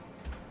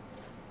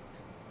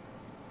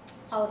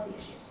 Policy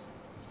issues.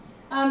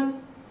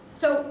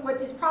 So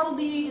what is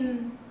probably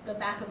in the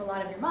back of a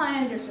lot of your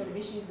minds are sort of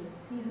issues of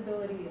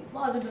feasibility and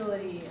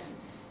plausibility,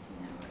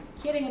 and are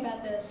you kidding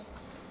about this?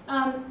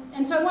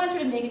 And so I want to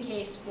sort of make a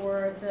case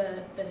for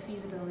the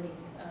feasibility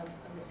of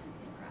this in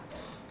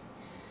practice.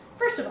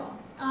 First of all,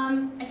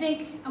 I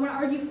think I want to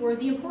argue for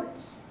the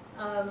importance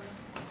of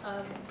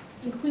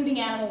including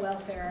animal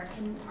welfare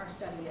in our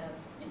study of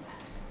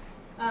impacts.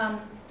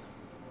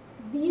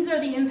 These are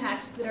the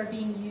impacts that are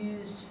being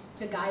used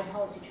to guide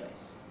policy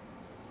choice.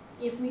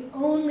 If we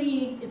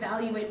only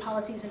evaluate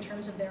policies in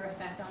terms of their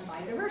effect on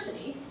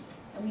biodiversity,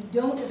 and we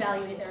don't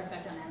evaluate their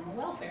effect on animal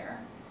welfare,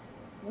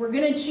 we're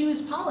going to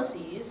choose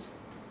policies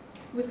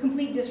with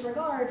complete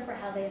disregard for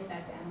how they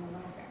affect animal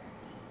welfare.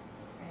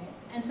 Right?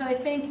 And so I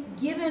think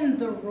given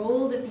the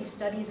role that these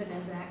studies of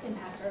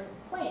impacts are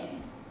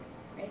playing,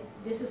 right,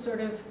 this is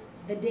sort of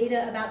the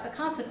data about the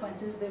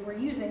consequences that we're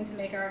using to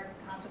make our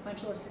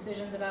consequentialist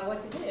decisions about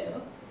what to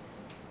do,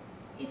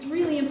 it's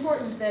really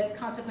important that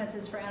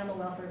consequences for animal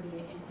welfare be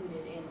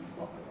included in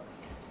what we're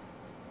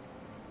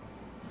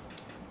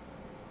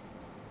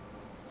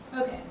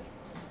looking at. Okay.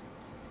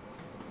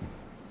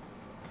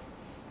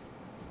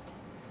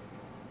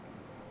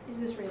 Is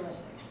this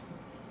realistic?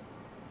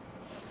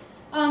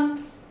 I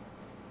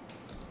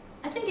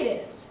think it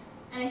is,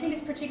 and I think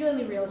it's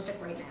particularly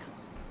realistic right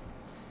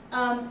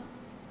now.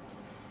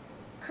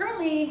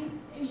 Currently,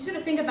 if you sort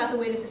of think about the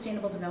way the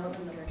sustainable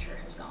development literature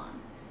has gone,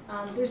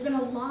 there's been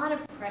a lot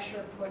of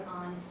pressure put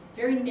on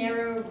very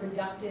narrow,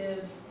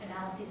 reductive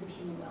analyses of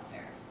human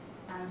welfare.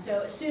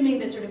 So assuming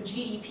that sort of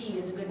GDP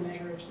is a good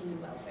measure of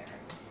human welfare.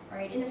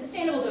 Right? In the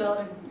sustainable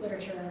development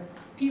literature,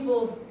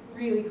 people have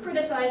really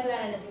criticized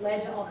that, and it's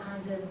led to all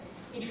kinds of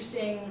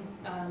interesting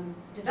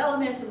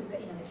developments. So we've got,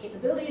 the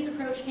capabilities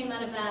approach came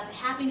out of that, the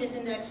happiness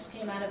index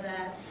came out of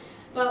that.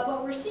 But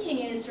what we're seeing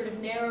is sort of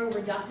narrow,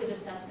 reductive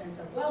assessments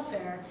of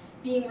welfare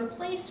being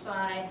replaced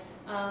by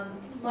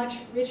much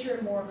richer,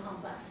 more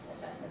complex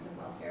assessments of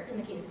welfare in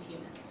the case of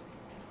humans.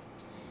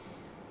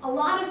 A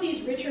lot of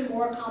these richer,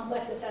 more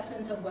complex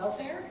assessments of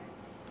welfare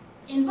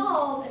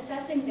involve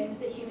assessing things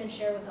that humans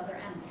share with other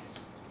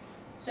animals.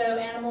 So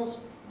animals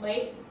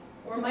might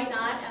or might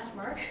not, ask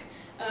Mark,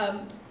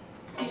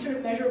 be sort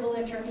of measurable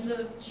in terms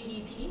of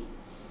GDP,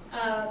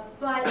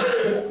 but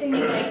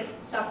things like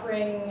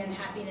suffering and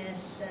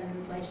happiness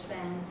and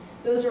lifespan,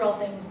 those are all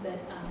things that,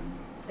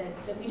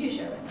 that we do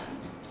share with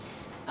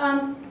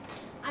them.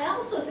 I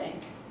also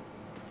think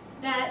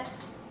that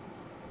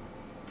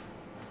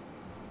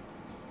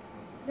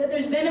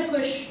there's been a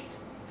push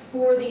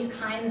for these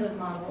kinds of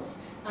models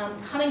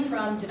coming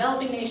from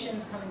developing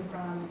nations, coming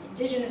from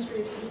indigenous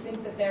groups who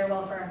think that their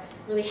welfare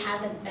really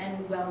hasn't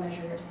been well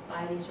measured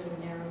by these sort of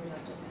narrow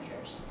reductive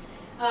measures.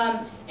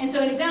 And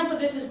so an example of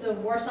this is the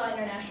Warsaw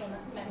International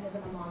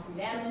Mechanism on Loss and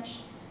Damage.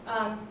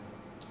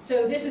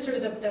 So this is sort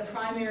of the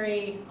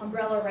primary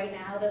umbrella right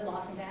now that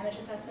loss and damage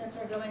assessments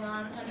are going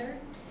on under.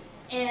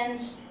 And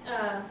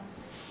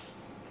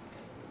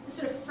the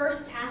sort of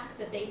first task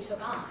that they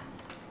took on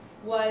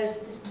was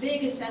this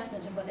big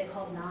assessment of what they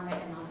called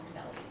non-economic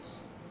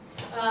values.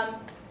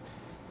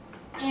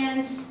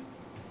 And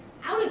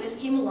out of this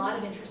came a lot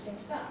of interesting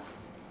stuff,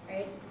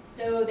 right?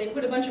 So they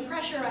put a bunch of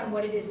pressure on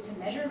what it is to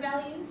measure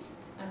values,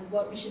 on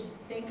what we should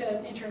think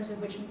of in terms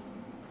of which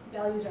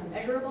values are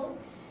measurable.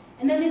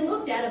 And then they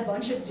looked at a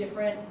bunch of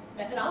different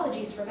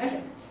methodologies for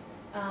measurement.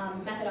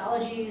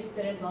 Methodologies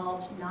that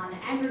involved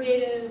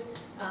non-aggregative,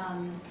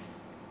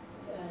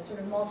 sort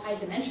of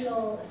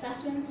multi-dimensional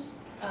assessments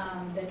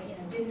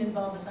that didn't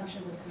involve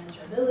assumptions of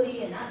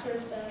commensurability and that sort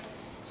of stuff.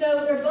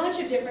 So there are a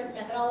bunch of different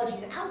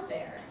methodologies out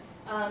there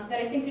that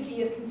I think could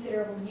be of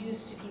considerable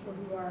use to people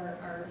who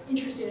are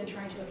interested in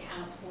trying to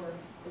account for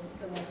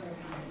the welfare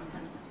of non-human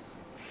animals.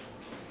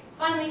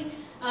 Finally,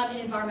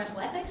 in environmental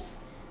ethics,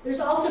 there's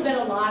also been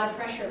a lot of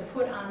pressure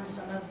put on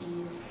some of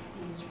these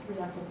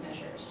reductive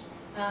measures.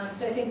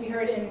 So I think we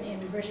heard in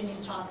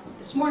Virginie's talk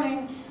this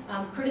morning,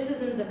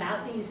 criticisms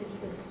about the use of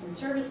ecosystem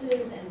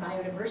services and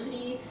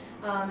biodiversity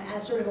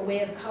as sort of a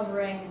way of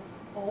covering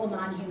all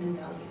non-human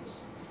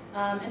values.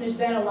 And there's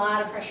been a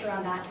lot of pressure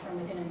on that from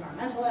within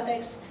environmental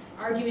ethics,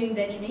 arguing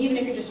that even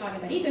if you're just talking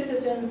about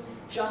ecosystems,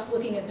 just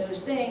looking at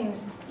those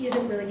things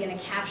isn't really going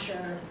to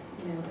capture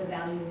the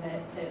value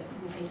that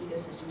we think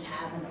ecosystems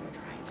have and that we're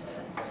trying to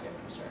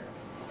preserve.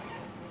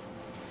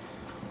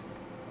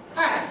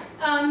 All right,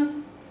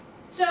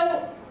 so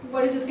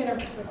what is this going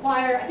to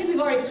require? I think we've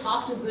already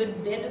talked a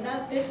good bit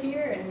about this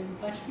here, and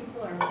a bunch of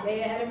people are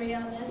way ahead of me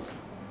on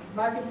this,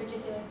 Mark in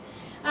particular.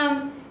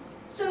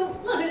 So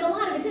look, there's a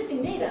lot of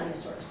existing data on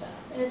this sort of stuff,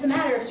 and it's a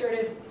matter of sort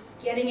of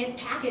getting it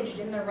packaged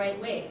in the right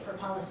way for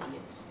policy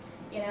use.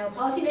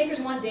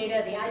 Policymakers want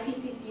data, the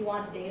IPCC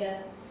wants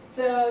data,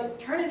 so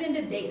turn it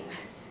into data,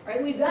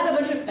 right? We've got a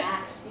bunch of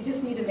facts, you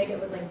just need to make it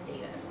look like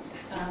data.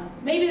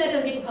 Maybe that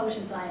doesn't get you published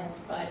in Science,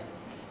 but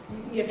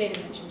you can get paid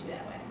attention to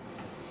that way.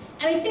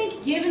 And I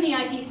think given the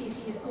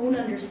IPCC's own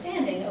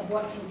understanding of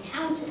what can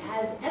count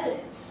as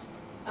evidence,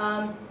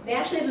 they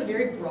actually have a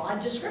very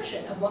broad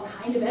description of what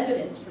kind of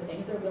evidence for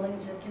things they're willing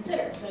to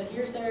consider. So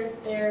here's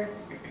their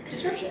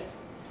description.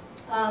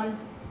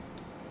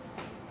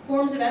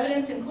 Forms of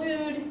evidence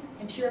include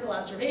empirical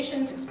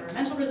observations,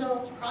 experimental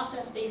results,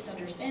 process-based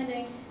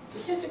understanding,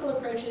 statistical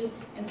approaches,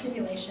 and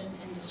simulation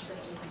and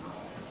descriptive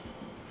models.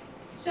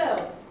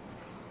 So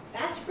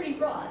that's pretty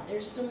broad.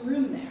 There's some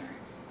room there.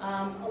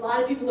 A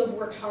lot of people have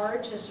worked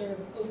hard to sort of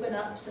open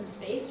up some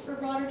space for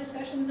broader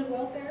discussions of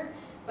welfare,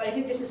 but I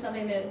think this is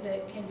something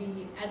that can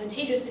be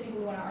advantageous to people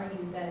who want to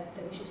argue that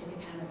we should take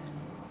account of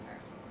animal welfare.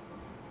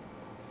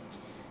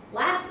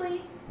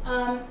 Lastly,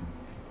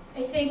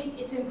 I think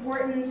it's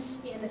important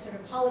in the sort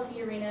of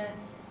policy arena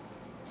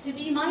to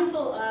be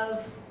mindful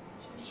of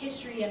sort of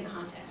history and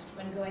context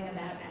when going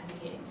about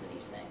advocating for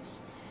these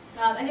things.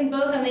 I think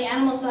both on the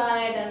animal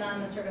side and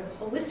on the sort of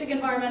holistic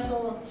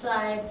environmental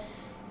side,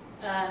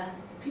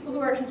 people who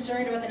are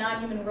concerned about the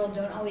non-human world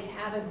don't always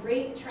have a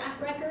great track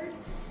record.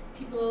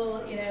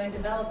 People, in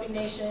developing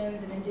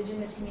nations and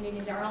indigenous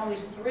communities aren't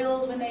always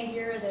thrilled when they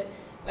hear that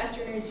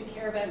Westerners who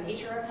care about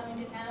nature are coming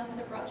to town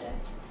with a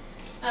project.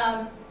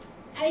 And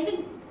I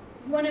think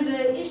one of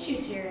the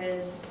issues here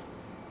is,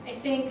 I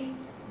think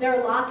there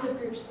are lots of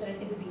groups that I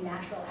think would be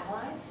natural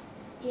allies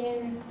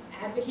in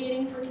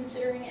advocating for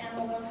considering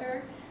animal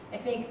welfare. I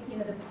think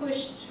the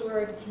push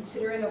toward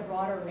considering a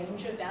broader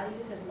range of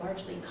values has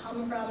largely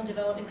come from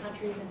developing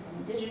countries and from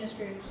indigenous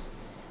groups.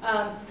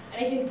 And I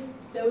think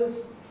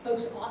those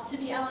folks ought to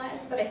be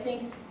allies, but I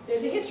think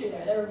there's a history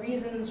there. There are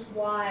reasons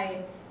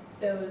why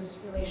those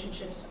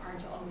relationships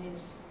aren't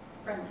always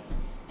friendly.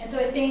 And so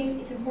I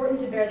think it's important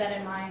to bear that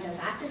in mind as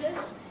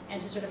activists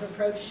and to sort of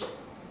approach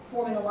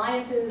forming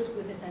alliances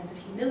with a sense of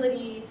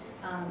humility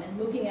and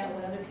looking at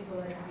what other people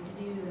are trying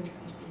to do and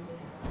trying to be a good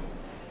ally.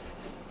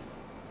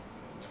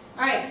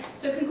 All right,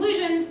 so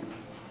conclusion,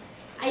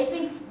 I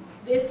think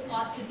this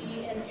ought to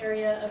be an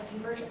area of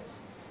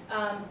convergence.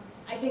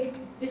 I think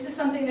this is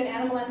something that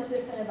animal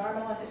ethicists and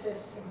environmental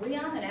ethicists agree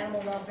on, that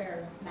animal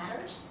welfare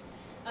matters.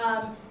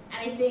 And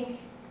I think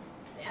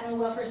animal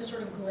welfare is a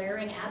sort of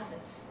glaring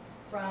absence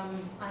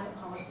from climate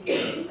policy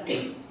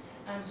discussions.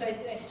 So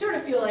I sort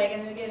of feel like,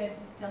 and again,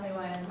 tell me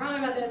why I'm wrong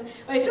about this,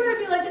 but I sort of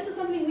feel like this is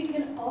something we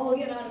can all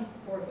get on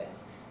board with,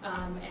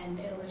 and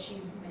it'll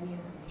achieve many of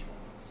the mutual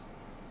things.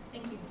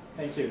 Thank you.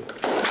 Thank you.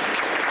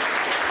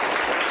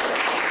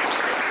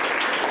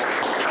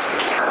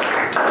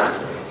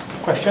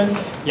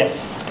 Questions?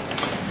 Yes.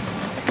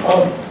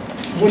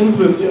 One of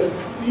the,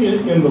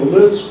 in the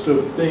list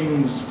of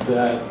things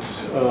that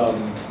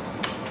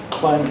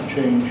climate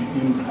change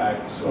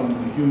impacts on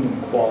the human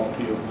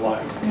quality of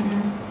life,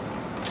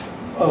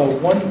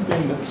 one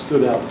thing that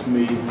stood out to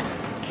me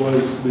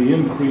was the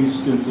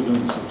increased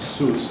incidence of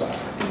suicide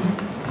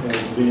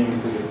as being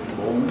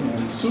predictable.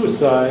 And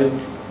suicide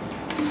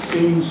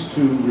seems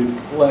to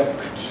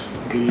reflect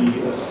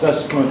the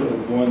assessment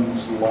of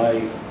one's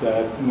life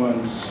that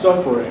one's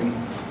suffering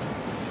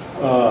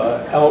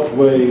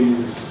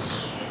outweighs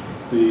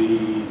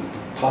the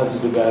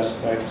positive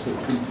aspects of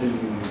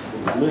continuing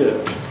to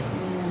live.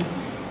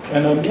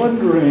 And I'm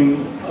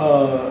wondering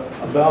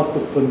about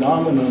the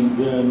phenomenon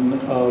then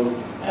of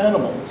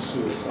animal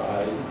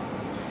suicide.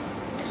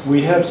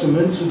 We have some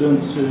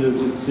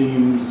incidences, it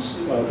seems,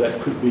 that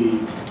could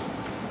be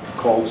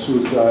called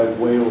suicide,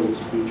 whales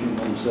beaching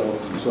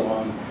themselves and so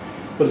on.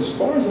 But as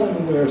far as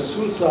I'm aware,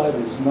 suicide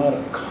is not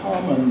a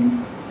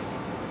common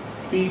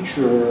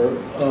feature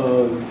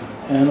of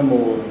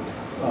animal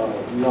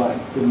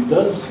life. And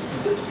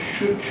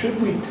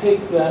should we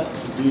take that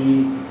to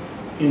be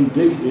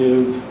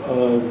indicative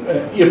of,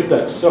 if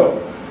that's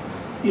so,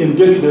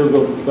 indicative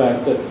of the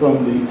fact that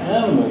from the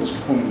animal's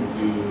point of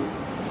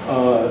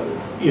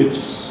view,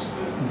 it's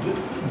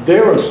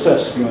their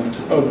assessment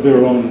of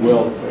their own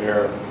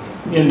welfare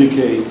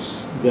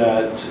indicates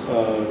that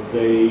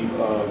they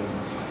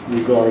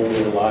regard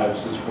their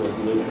lives as worth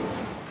living.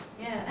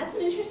 Yeah, that's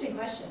an interesting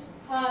question.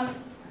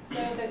 So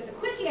the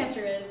quick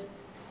answer is,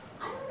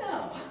 I don't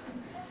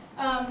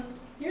know.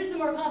 Here's the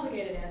more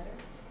complicated answer.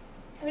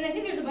 I mean, I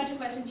think there's a bunch of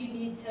questions you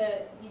need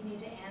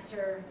to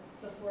answer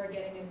before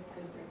getting a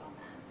good grip on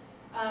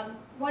that.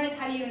 One is,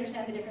 how do you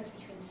understand the difference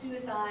between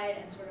suicide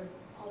and sort of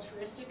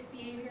altruistic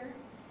behavior?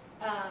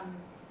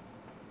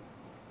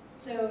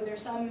 So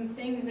there's some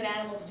things that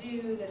animals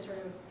do that sort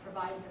of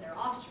provide for their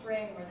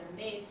offspring or their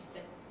mates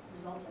that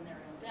result in their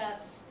own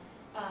deaths.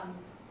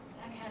 Is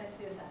that kind of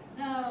suicide?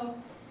 No.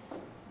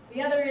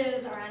 The other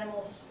is, are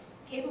animals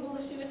capable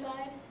of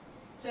suicide?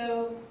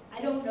 So I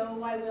don't know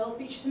why whales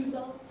beach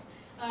themselves.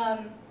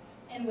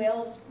 And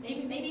whales,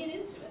 maybe it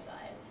is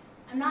suicide.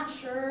 I'm not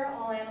sure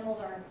all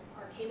animals are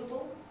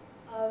capable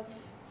of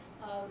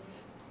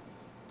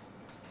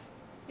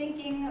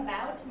thinking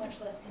about, much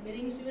less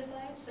committing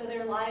suicide. So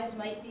their lives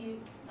might be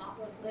not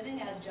worth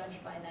living as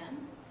judged by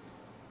them.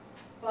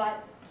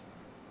 But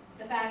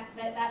the fact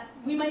that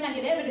we might not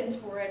get evidence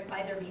for it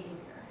by their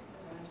behavior,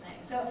 is what I'm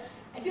saying. So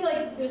I feel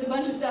like there's a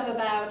bunch of stuff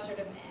about sort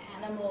of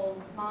animal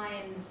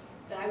minds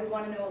that I would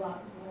want to know a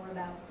lot more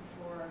about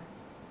before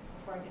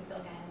I could feel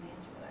like I had an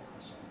answer for that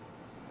question.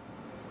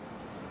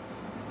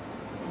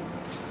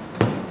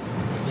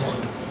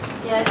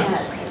 Yeah,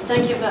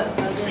 thank you for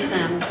this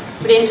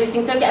pretty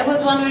interesting talk. I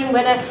was wondering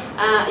whether,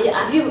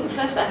 have you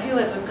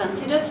ever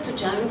considered to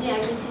join the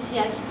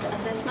IPCC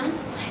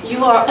assessment?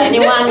 You or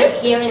anyone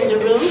here in the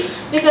room?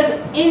 Because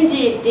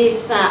indeed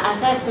these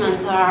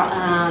assessments are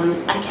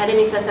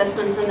academic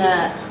assessments,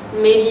 and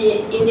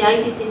maybe in the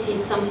IPCC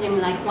it's something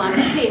like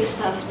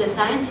 1/5 of the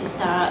scientists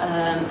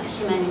are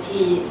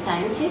humanity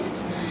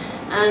scientists.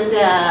 And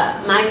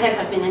myself,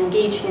 I've been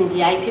engaged in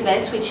the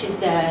IPBES, which is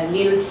the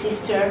little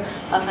sister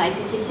of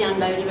IPCC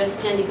on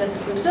biodiversity and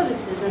ecosystem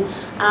services. And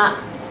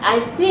I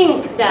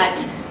think that,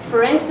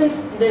 for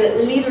instance, the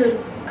little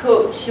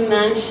quote you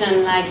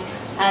mentioned, like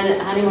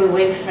animal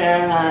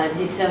welfare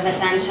deserve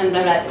attention,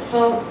 blah, blah,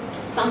 for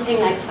something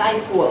like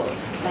 5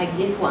 words, like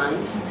these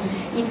ones,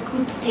 it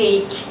could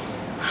take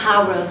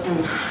hours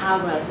and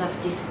hours of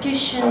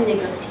discussion,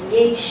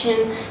 negotiation,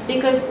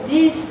 because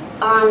these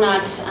are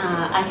not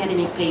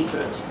academic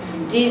papers.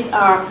 These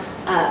are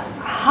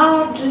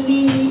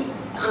hardly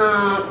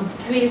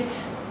built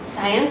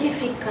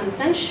scientific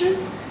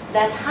consensus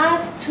that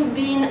has to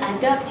be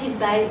adopted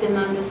by the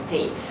member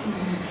states.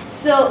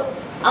 So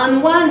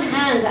on one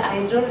hand,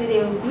 I totally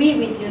agree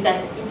with you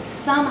that it's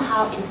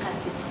somehow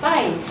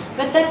unsatisfying,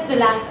 but that's the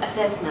last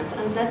assessment,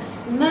 and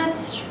that's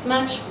much,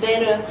 much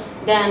better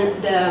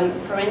than the,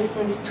 for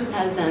instance,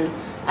 2000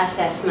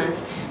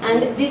 assessment.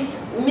 And this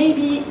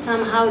maybe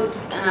somehow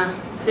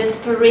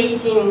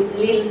desperating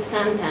little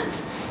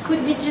sentence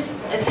could be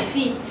just a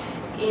fit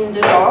in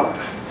the law.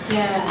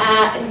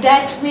 Yeah.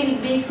 That will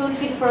be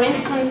fulfilled, for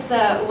instance,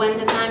 when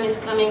the time is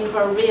coming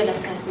for real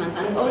assessment.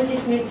 And all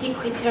these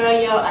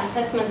multi-criteria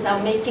assessments are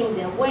making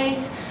their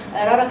ways.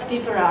 A lot of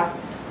people are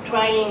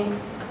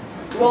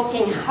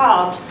working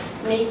hard,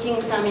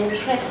 making some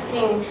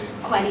interesting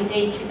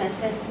qualitative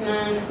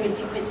assessment,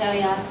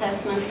 multi-criteria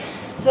assessment.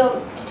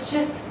 So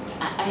just,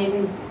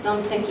 I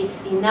don't think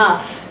it's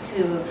enough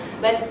to,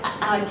 but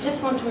I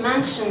just want to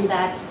mention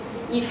that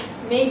if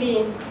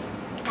maybe,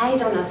 I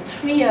don't know,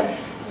 3 of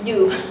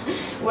you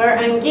were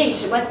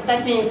engaged, what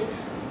that means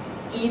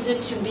either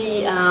to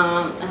be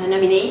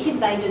nominated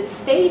by the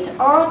state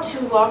or to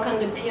work on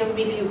the peer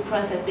review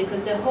process,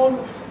 because the whole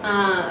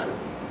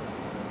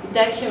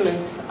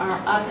documents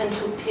are open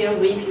to peer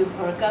review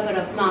for a couple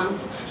of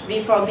months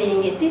before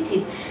being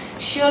edited.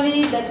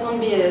 Surely that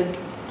won't be a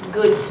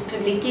good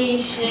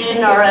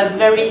publication or a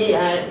very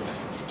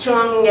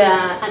strong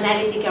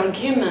analytic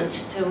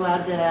argument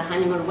toward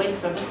animal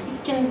welfare, but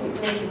it can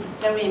make a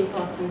very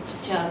important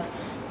job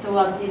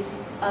toward this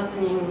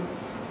opening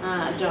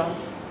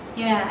doors.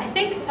 Yeah, I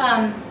think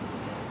I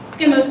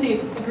mostly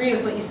agree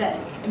with what you said.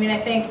 I mean, I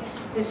think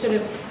this sort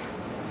of,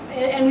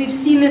 and we've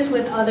seen this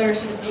with other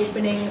sort of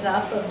openings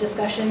up of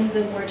discussions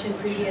that weren't in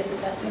previous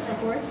assessment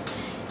reports.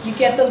 You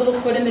get the little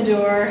foot in the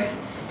door,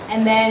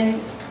 and then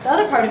the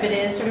other part of it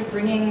is sort of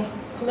bringing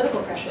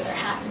political pressure. There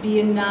have to be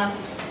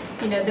enough,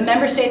 the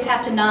member states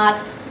have to not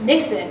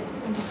nix it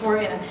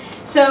before,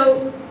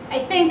 So I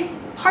think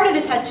part of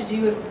this has to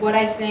do with what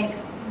I think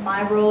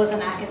my role as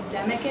an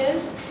academic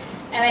is.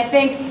 And I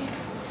think,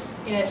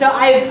 so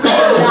I've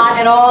not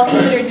at all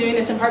considered doing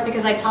this, in part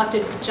because I talked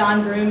to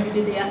John Broom, who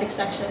did the ethics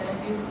section, and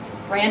he was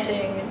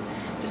ranting and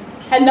just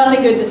had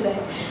nothing good to say.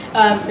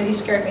 So he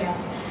scared me off.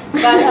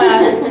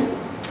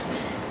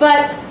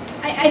 But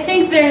I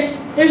think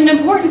there's an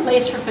important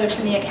place for folks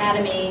in the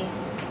academy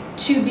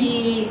to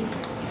be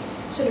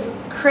sort of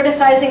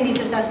criticizing these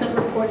assessment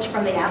reports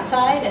from the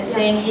outside and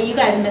saying, hey, you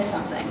guys missed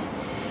something.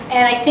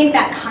 And I think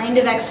that kind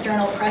of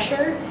external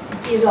pressure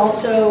is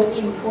also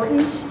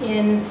important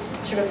in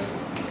sort of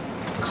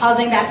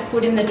causing that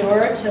foot in the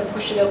door to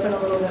push it open a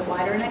little bit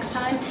wider next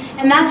time.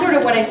 And that's sort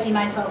of what I see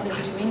myself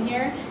as doing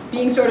here,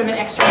 being sort of an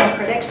external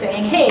critic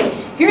saying, hey,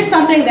 here's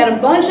something that a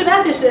bunch of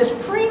ethicists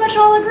pretty much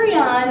all agree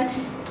on,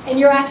 and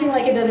you're acting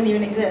like it doesn't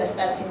even exist.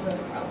 That seems like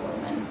a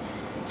problem. And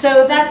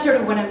so that's sort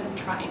of what I'm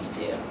trying to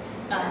do.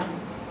 A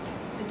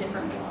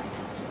different role, I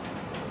guess.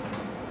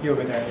 You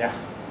over there, yeah.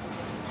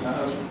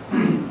 I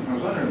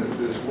was wondering,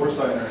 this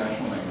Warsaw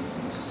International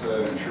mechanism, is this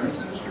an insurance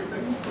industry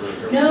thing?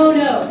 Or No,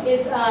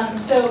 it's,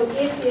 so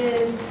it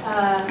is,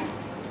 at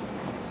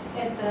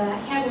the, I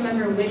can't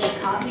remember which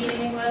COP meeting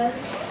it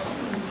was.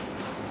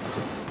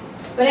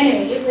 But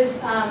anyway, it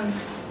was,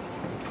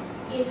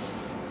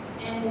 it's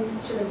a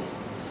sort of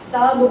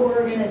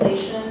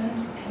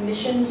sub-organization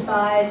commissioned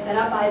by, set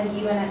up by the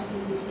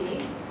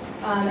UNFCCC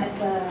at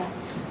the,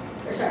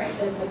 or sorry,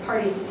 the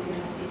parties to the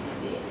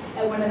UNFCCC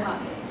at one of the COP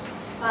meetings.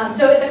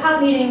 So at the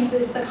COP meetings,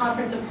 this is the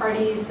conference of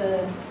parties,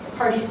 the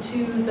parties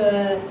to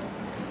the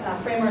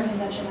Framework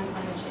Convention on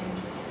Climate Change.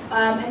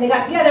 And they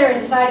got together and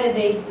decided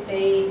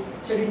they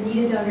sort of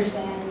needed to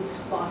understand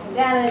loss and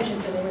damage,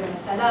 and so they were going to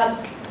set up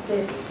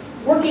this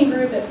working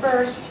group at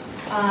first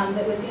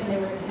that was, and they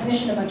were going to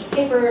commission a bunch of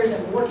papers,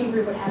 and the working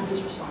group would have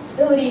these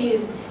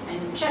responsibilities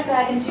and check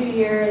back in 2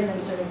 years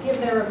and sort of give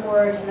their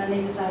report, and then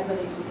they decide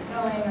whether to keep it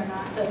going or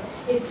not. So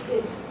it's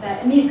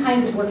that, and these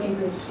kinds of working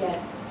groups get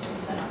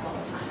set up all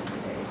the time for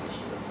various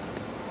issues.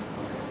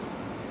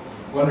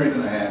 One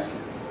reason I ask is,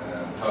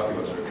 talking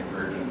about sort of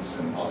convergence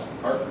and possible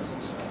partners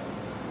and stuff,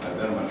 I've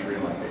done a bunch of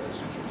reading like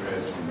existential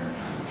risk and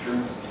maritime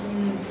insurance. The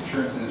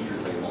insurance industry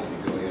is like a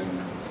multi-billion,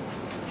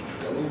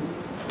 trillion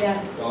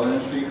dollar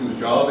industry whose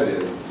job it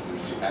is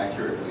to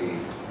accurately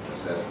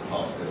assess the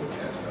possibility of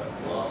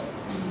catastrophic losses.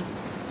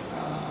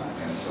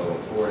 And so,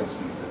 for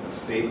instance, if the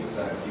state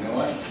decides, you know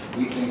what,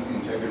 we think the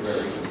integrity of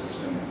our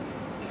ecosystem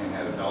can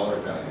have a dollar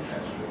value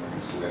attached to it, we're going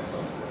to sue X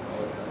off of that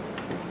dollar value.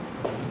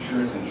 The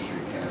insurance industry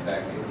can in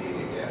fact be a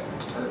data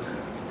gathering partner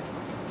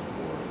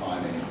for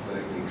finding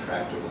politically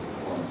tractable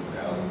forms of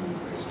value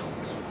based on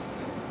these sorts of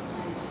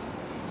things.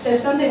 So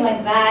something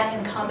like that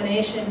in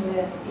combination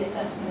with the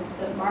assessments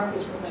that Mark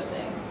was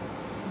proposing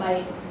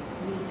might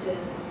lead to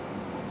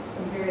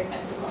some very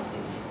effective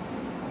lawsuits.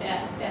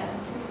 Yeah,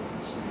 that's a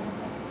question.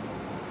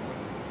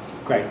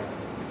 Great.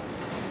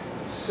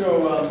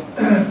 So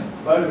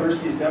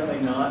biodiversity is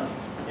definitely not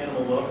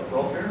animal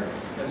welfare,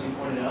 as you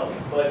pointed out,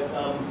 but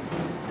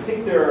I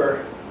think there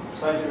are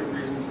scientific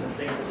reasons to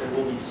think that there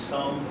will be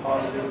some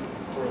positive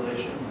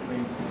correlation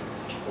between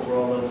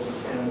overall levels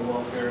of animal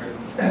welfare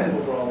and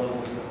overall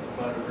levels of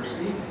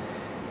biodiversity.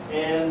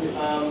 And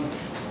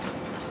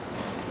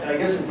I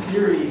guess in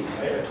theory,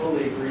 I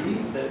totally agree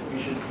that we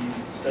should be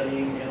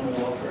studying animal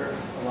welfare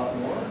a lot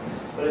more.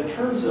 But in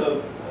terms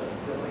of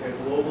like a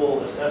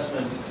global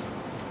assessment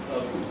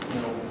of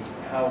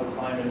how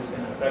climate is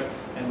going to affect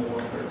animal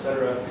welfare, et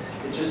cetera,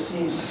 it just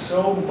seems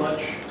so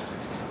much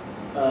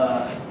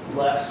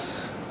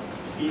less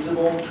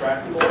feasible,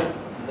 tractable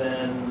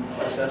than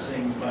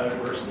assessing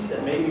biodiversity,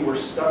 that maybe we're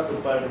stuck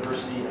with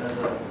biodiversity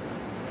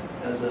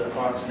as a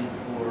proxy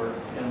for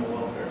animal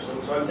welfare.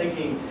 So I'm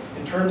thinking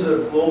in terms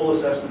of global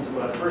assessments of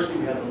biodiversity,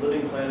 we have the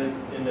Living Planet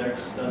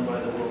Index done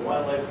by the World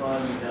Wildlife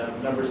Fund, we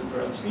have numbers of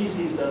threatened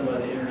species done by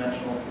the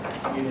International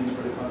Union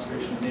for the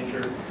Conservation of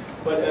Nature.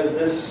 But as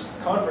this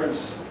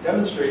conference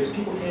demonstrates,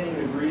 people can't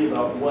even agree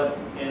about what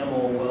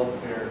animal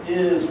welfare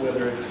is,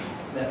 whether it's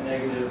net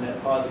negative,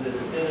 net positive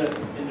within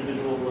an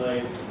individual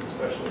life,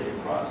 especially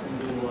across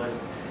individual life.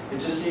 It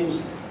just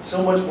seems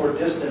so much more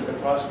distant, the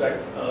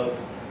prospect of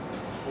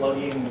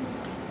plugging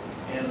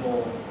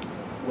animal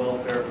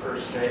welfare per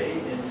se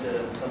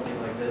into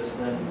something like this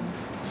than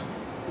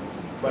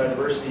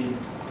biodiversity.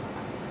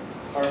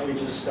 Aren't we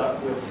just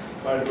stuck with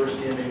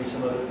biodiversity and maybe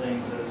some other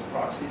things as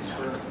proxies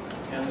for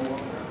animal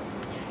welfare?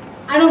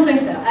 I don't think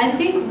so. I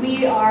think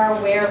we are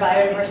where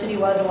biodiversity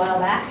was a while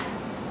back.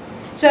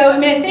 So, I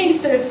mean, I think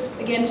sort of,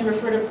 again, to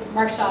refer to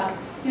Mark's talk,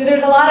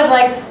 there's a lot of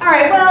like, all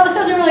right, well, this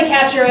doesn't really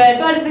capture it,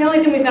 but it's the only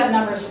thing we've got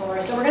numbers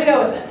for, so we're going to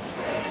go with this.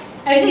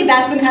 And I think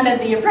that's been kind of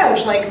the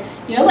approach. Like,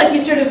 like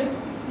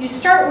you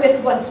start with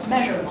what's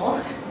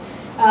measurable,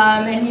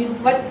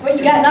 and what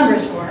you got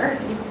numbers for.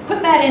 You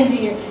put that into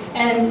your,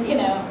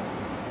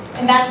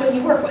 and that's what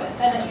you work with.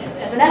 And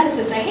as an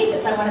ethicist, I hate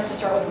this. I want us to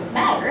start with what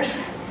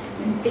matters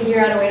and figure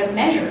out a way to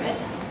measure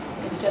it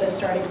instead of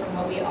starting from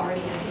what we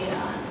already have data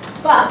on.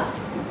 But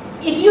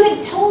if you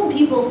had told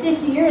people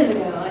 50 years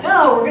ago, like,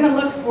 oh, we're going to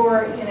look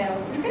for,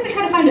 we're going to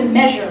try to find a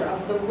measure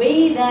of the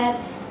way that,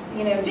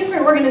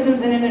 different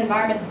organisms in an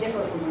environment differ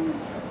from one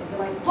another, they'd be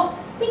like, well,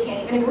 we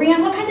can't even agree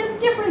on what kind of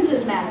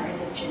differences matter.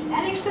 Is it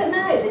genetics that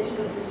matter? Is it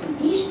ecosystem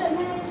niche that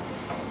matter?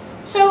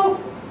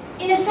 So,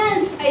 in a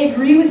sense, I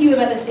agree with you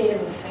about the state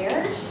of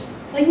affairs.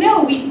 Like,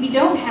 no, we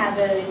don't have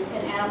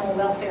an animal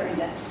welfare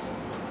index.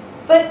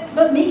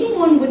 But making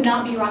one would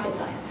not be rocket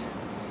science.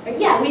 Right?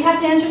 Yeah, we'd have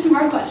to answer some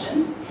hard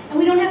questions, and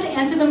we don't have to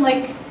answer them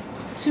like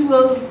to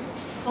a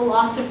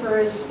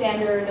philosopher's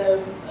standard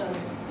of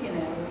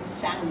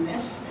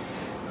soundness.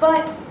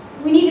 But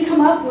we need to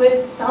come up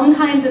with some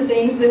kinds of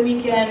things that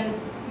we can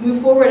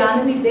move forward on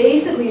that we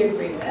basically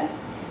agree with.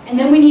 And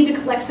then we need to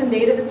collect some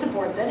data that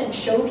supports it and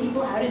show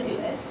people how to do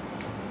it.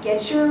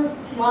 Get your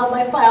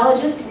wildlife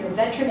biologists, and your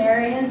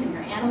veterinarians, and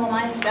your animal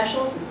mind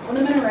specialists, and put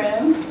them in a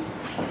room.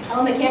 Tell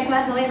them they can't come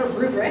out until they have a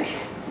rubric.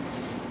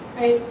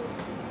 Right?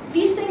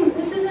 These things,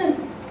 this isn't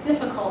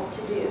difficult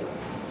to do.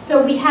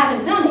 So we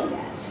haven't done it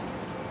yet.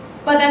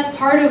 But that's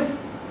part of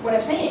what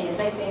I'm saying is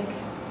I think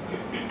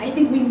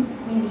we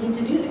need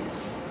to do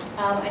this.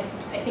 I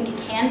think it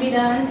can be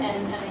done,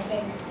 and I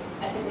think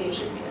ethically it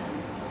should be done.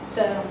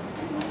 So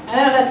I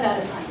don't know if that's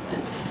satisfying, but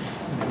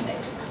that's my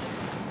take.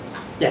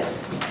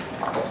 Yes.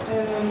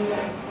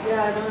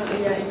 Yeah, I don't know.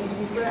 Yeah, it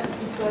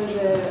was a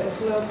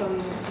follow-up on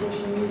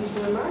Virginie's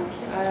remark.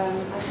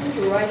 I think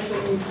you're right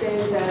when you say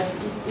that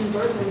it's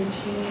important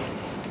to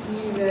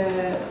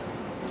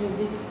give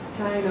this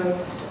kind of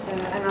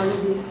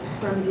analysis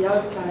from the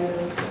outside of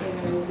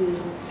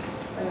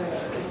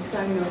this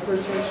kind of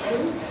research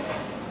tool.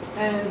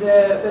 And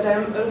but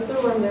I'm also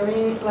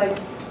wondering, like,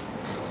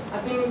 I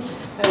think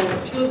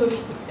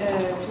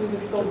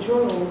philosophical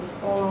journals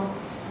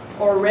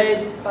are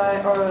read by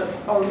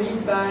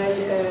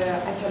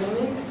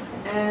academics,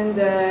 and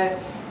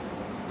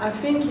I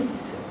think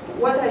it's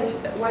what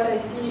I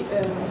see.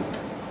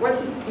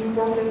 What's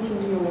important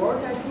in your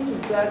work, I think,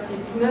 is that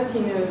it's not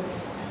in a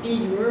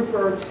big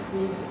report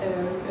with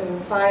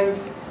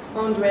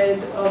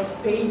 500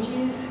 of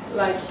pages,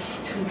 like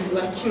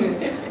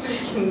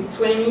in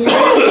 20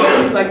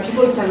 years, like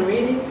people can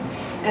read it.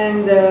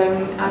 And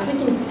I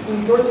think it's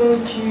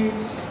important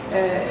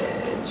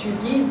to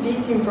give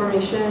this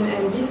information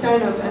and this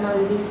kind of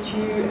analysis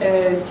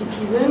to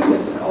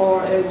citizens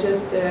or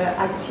just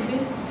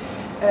activists,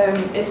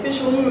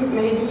 especially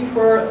maybe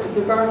for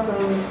the part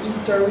on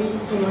history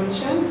he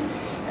mentioned,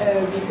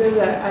 because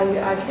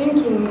I think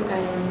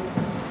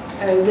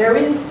there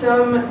is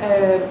some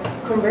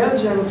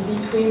convergence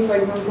between, for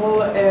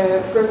example,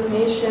 First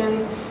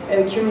Nation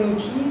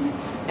communities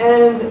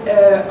and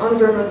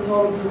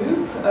environmental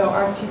group or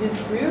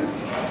activist group,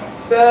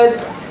 but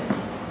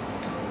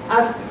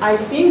I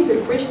think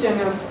the question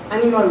of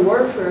animal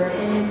welfare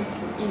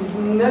is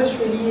not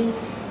really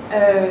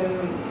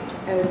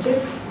a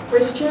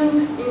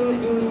question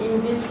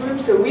in this group.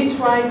 So we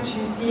try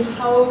to see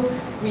how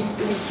we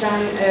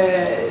can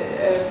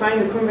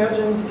find a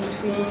convergence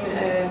between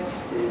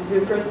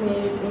the First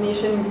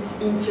Nation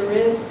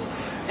interest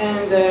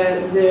and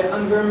the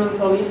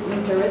environmentalist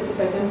interest, if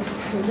I can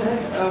say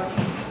that.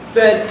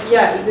 But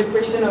yeah, the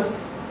question of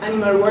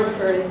animal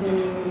welfare is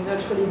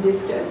not really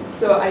discussed.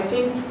 So I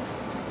think,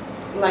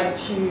 like,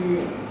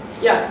 to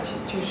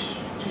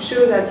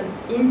show that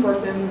it's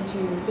important to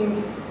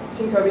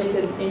think of it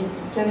and it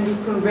can be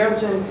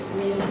convergent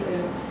with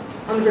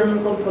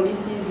environmental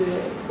policies.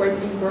 It's quite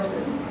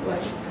important.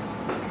 Like.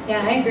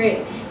 Yeah, I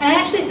agree. And I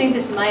actually think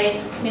this might,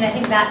 I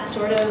think that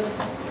sort of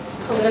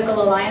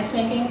political alliance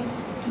making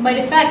might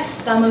affect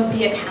some of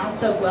the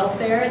accounts of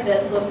welfare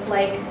that look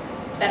like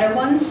better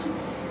ones.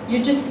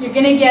 You're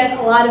going to get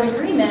a lot of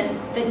agreement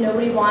that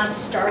nobody wants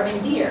starving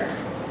deer.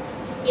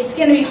 It's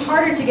going to be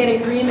harder to get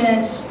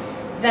agreement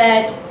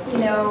that,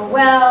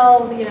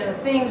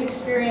 things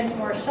experience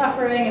more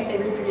suffering if they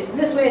reproduce in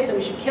this way, so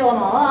we should kill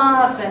them all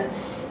off, and,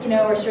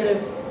 or sort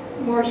of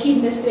more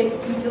hedonistic,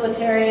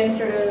 utilitarian,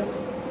 sort of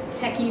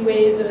techie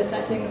ways of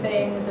assessing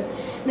things.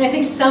 And I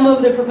think some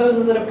of the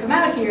proposals that have come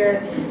out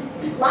here,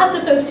 lots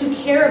of folks who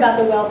care about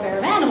the welfare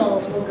of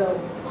animals will go,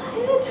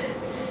 what?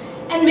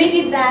 And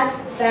maybe that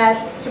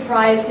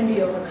surprise can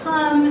be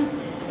overcome,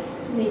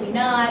 maybe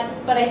not,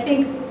 but I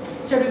think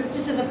sort of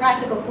just as a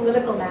practical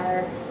political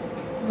matter,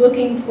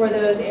 looking for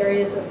those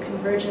areas of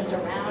convergence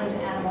around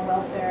animal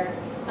welfare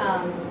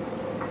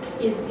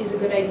is a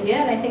good idea,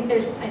 and I think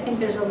there's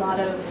a lot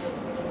of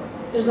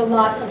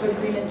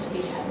agreement to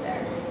be had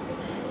there.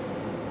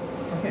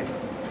 Okay.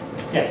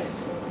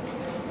 Yes.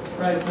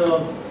 Right.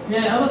 So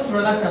yeah, I was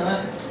reluctant.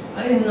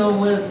 I didn't know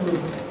whether to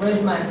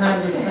raise my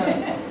hand because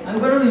I'm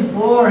very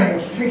boring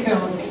speaking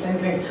about the same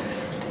thing.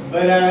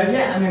 But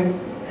yeah,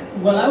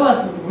 well, I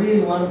was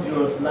reading one of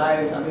your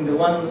slides, the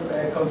one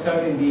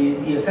concerning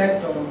the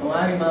effects on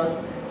animals.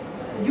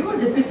 You were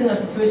depicting a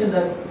situation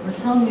that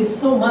resounds me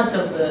so much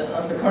of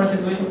the current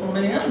situation for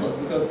many animals,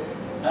 because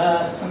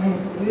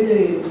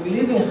we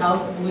live in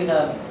houses, we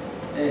have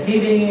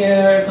heating,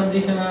 air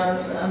conditioner,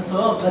 and so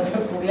on. But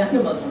for the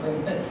animals,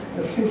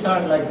 the things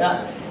aren't like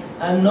that.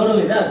 And not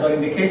only that, but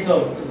in the case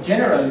of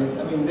generalists,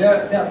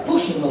 they are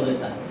pushing all the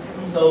time.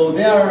 So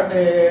they are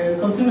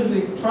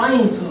continuously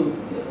trying to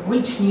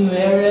reach new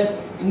areas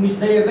in which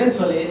they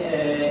eventually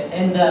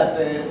end up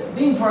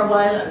being for a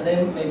while and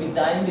then maybe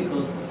dying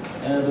because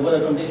the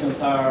weather conditions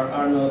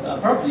are not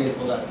appropriate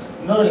for that.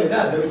 Not only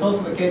that, there is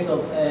also the case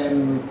of,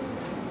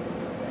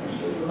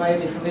 you might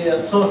be familiar,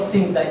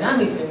 sourcing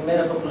dynamics in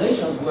meta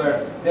populations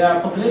where there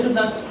are populations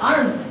that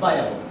aren't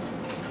viable.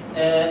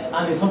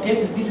 And in some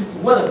cases, this is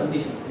weather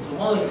conditions. In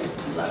some others,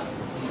 it's like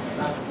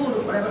food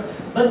or whatever.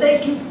 But they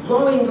keep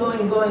going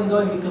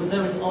because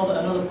there is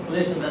another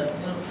population that,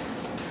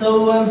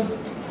 So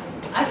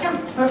I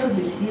can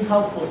perfectly see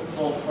how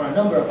for a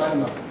number of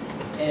animals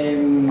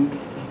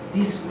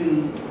this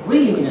will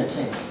really mean a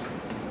change.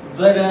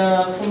 But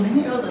for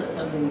many others,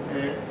 I mean,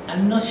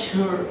 I'm not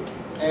sure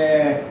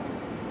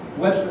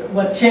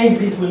what change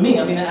this will mean.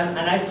 I mean, and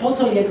I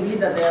totally agree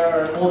that there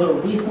are other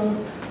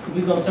reasons to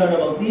be concerned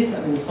about this. I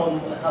mean, some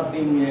have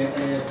been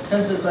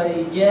presented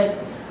by Jeff.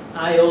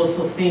 I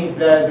also think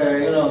that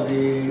you know,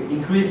 the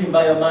increase in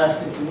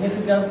biomass is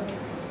significant.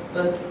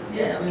 But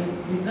yeah, I mean,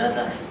 with that, I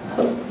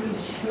was pretty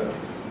sure.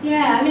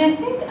 Yeah, I mean, I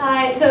think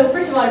so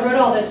first of all, I wrote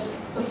all this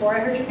before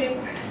I heard your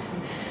paper.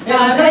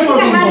 Yeah, but I think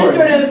I had a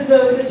sort of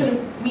the sort of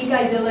weak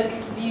idyllic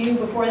view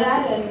before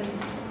that, and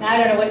now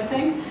I don't know what to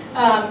think.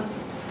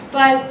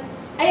 But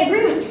I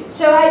agree with you.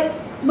 So I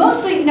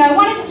mostly, you know, I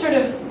wanted to sort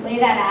of lay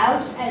that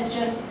out as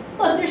just,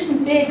 look, there's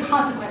some big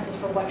consequences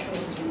for what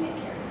choices we make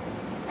here.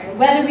 Right?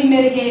 Whether we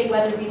mitigate,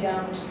 whether we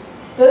don't,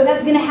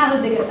 that's going to have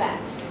a big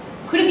effect.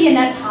 Could it be a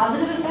net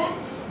positive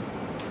effect?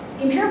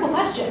 Empirical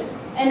question.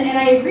 And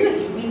I agree with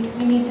you,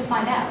 we need to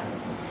find out.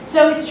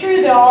 So it's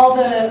true that all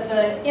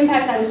the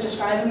impacts I was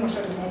describing were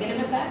sort of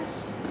negative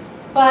effects.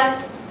 But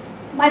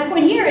my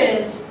point here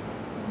is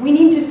we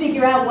need to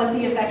figure out what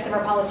the effects of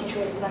our policy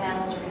choices on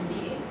animals are going to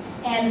be.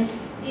 And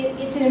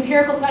it's an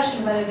empirical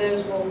question whether they'll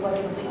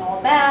be all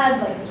bad,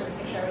 like the sort of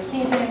picture I was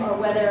painting, or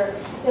whether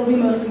it'll be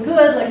mostly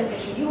good, like the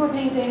picture you were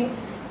painting.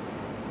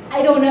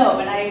 I don't know,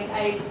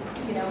 and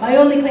you know, my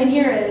only claim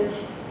here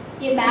is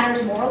it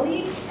matters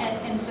morally,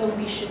 and so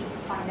we should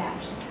find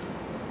out.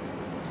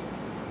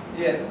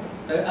 Yeah,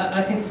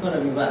 I think it's going to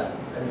be bad.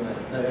 Anyway,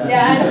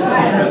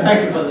 yeah,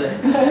 thank you for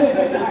that.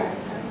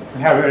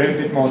 We have a little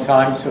bit more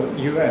time, so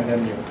you and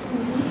then you.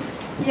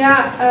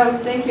 Yeah,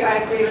 thank you. I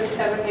agree with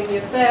everything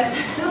you said.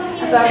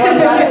 So I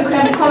would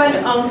like to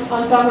comment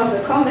on some of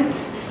the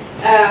comments.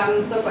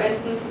 So for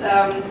instance,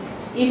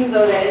 even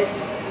though there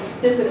is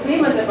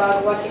disagreement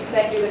about what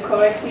exactly the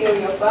correct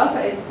theory of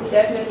welfare is, we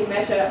definitely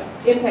measure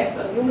impacts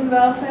on human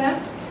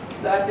welfare.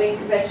 So I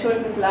think that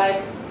shouldn't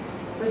like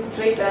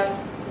restrict us,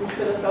 these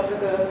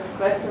philosophical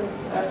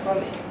questions,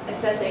 from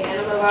assessing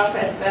animal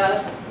welfare as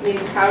well. I mean,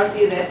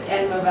 currently there's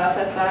animal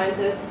welfare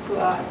scientists who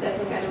are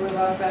assessing animal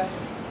welfare.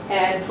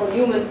 And for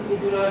humans, we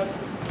do not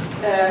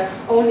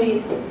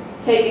only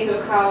take into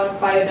account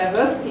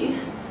biodiversity.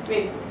 I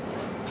mean,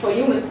 for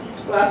humans,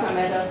 welfare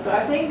matters. So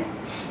I think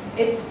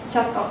it's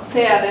just not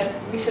fair that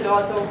we should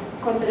also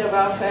consider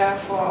welfare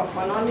for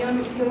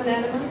non-human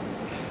animals.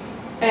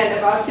 And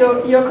about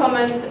your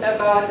comment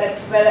about that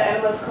whether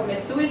animals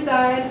commit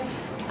suicide,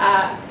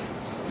 does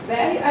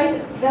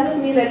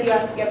it mean that you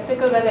are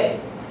skeptical whether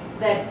it's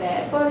that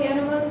bad for the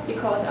animals,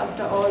 because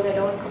after all they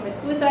don't commit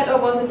suicide, or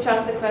was it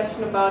just a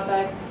question about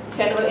like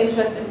general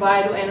interest in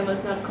why do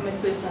animals not commit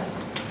suicide?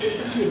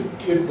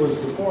 It was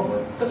the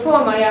former. The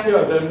former, yeah.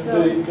 Yeah,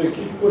 they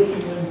keep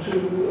pushing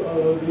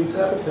into these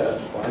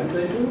habitats. Why do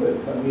they do it?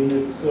 I mean,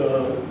 it's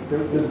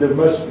there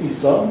must be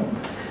some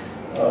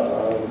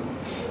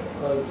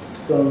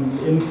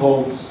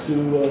impulse to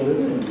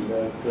living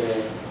that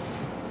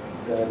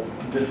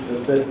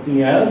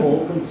the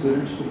animal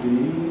considers to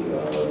be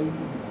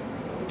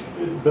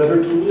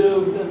better to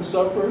live and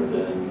suffer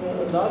than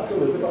not to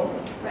live at all.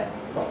 Right.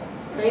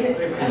 I mean, I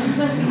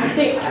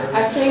think.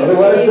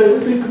 Otherwise, they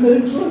would be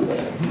committing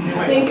suicide. I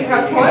think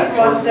her point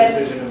was that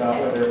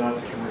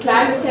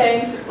climate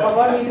change or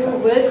what we do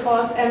will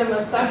cause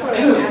animal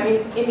suffering. I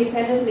mean,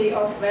 independently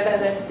of whether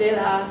they still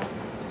are,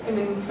 I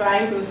mean,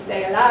 trying to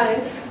stay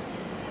alive.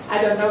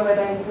 I don't know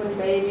whether human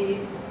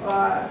babies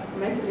or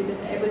mentally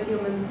disabled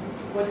humans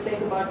would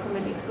think about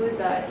committing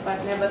suicide,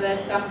 but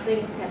nevertheless, some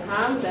things can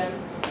harm them,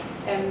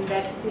 and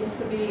that seems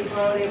to be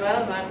morally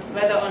relevant,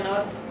 whether or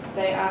not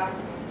they are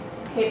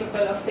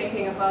capable of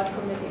thinking about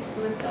committing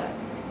suicide.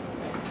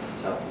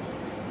 So,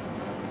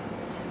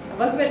 I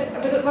was a bit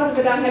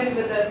unhappy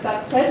with the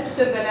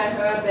suggestion that I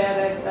heard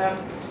there that,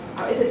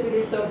 oh, is it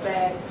really so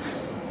bad?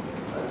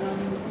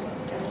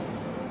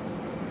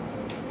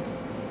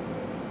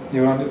 Do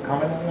you want to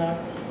comment on that?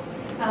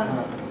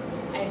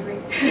 I agree.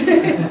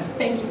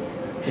 Thank you.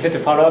 Is it a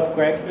follow-up,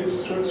 Greg?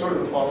 It's sort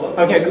of a follow-up.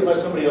 Okay.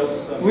 Unless somebody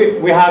else.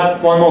 We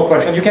have one more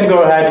question. You can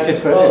go ahead if it's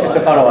a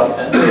follow-up. Go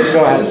ahead.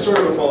 This is sort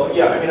of a follow-up.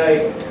 Yeah, I mean,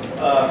 I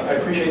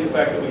appreciate the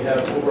fact that we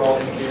have overall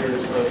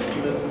indicators of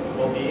human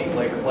well-being,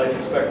 like life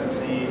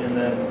expectancy, and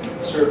then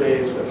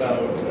surveys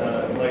about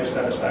life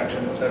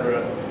satisfaction,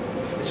 etc.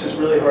 It's just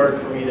really hard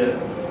for me to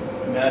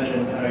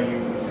imagine how you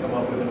come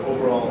up with an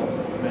overall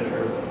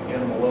measure of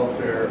animal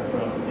welfare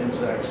from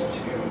insects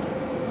to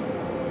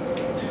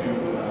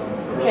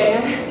okay,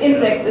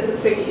 insects is a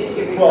tricky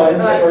issue. Well,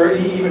 insect or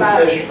even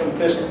fish from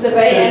fish. The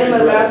way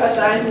animal welfare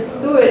scientists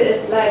do it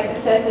is like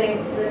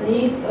assessing the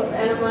needs of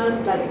animals,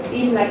 like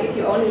even like if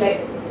you only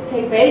like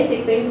take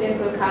basic things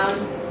into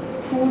account,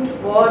 food,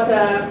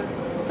 water,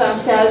 some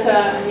shelter,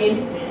 I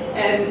mean,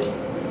 and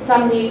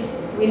some needs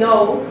we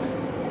know.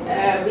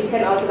 We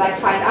can also like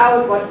find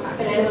out what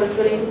an animal is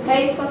willing to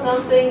pay for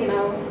something, you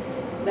know,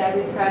 there are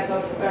these kinds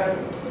of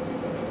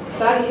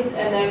studies,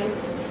 and then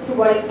to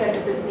what extent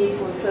is this need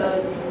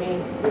fulfilled? I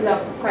mean, these are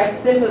quite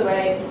simple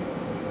ways.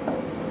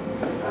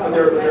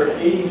 There are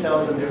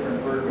 80,000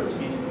 different vertebrate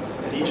species,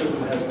 and each of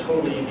them has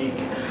totally unique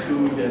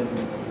food and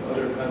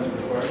other kinds of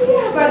requirements.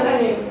 Yeah, but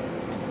I mean,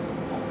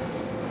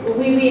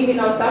 we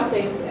know some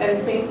things,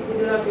 and things we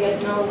do not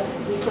yet know,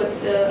 we could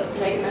still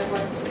make an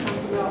effort to come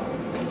to know.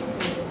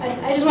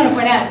 I just want to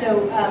point out, so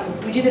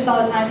we do this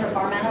all the time for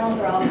farm animals.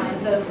 There are all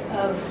kinds of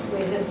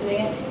ways of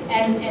doing it.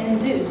 And in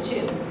zoos,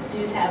 too.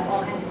 Zoos have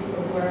all kinds of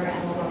people who are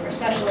animal welfare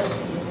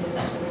specialists and do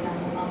assessments of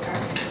animal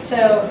welfare.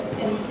 So,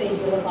 and they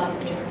deal with lots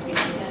of different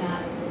species, and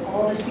not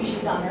all the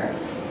species on Earth.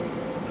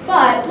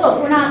 But,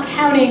 look, we're not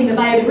counting the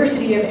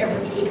biodiversity of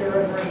every acre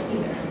of Earth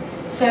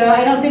either. So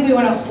I don't think we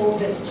want to hold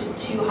this to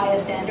too high a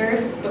standard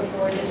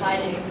before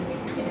deciding,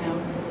 you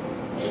know,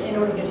 in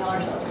order to tell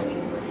ourselves that we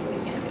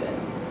can't do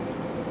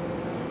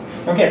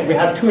it. Okay, we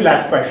have two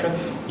last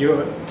questions.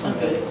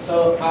 Okay,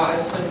 so I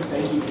just like to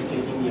thank you for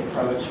taking the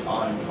approach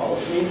on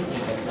policy. I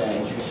think it's an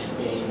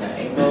interesting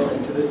angle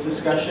into this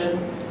discussion.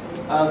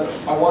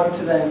 I want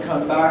to then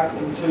come back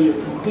into your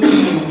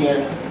conclusion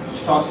here,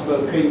 which talks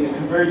about creating a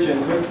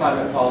convergence with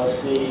climate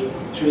policy,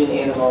 treating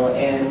animal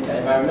and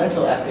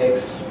environmental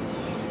ethics.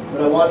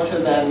 But I want to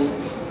then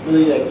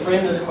really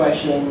frame this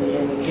question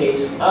in the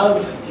case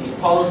of these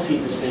policy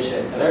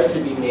decisions that are to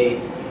be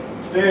made.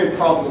 It's very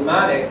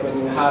problematic when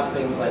you have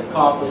things like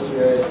COP, as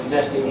you're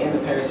suggesting, in the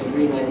Paris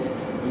Agreement,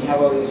 when you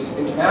have all these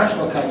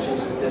international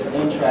countries with different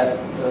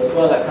interests as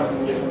well that come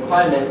from different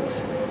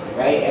climates,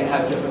 right, and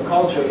have different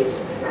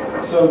cultures.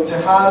 So to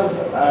have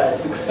a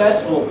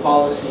successful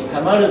policy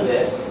come out of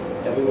this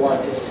that we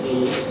want to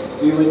see,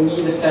 we would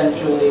need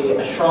essentially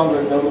a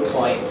stronger nodal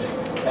point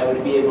that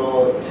would be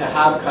able to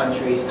have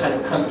countries kind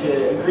of come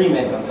to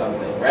agreement on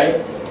something, right?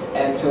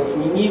 And so if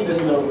we need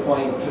this nodal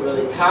point to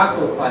really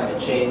tackle climate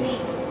change,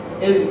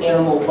 is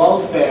animal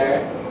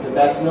welfare the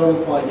best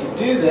nodal point to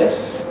do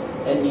this?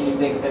 And do you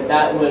think that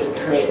that would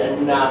create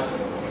enough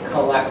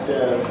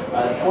collective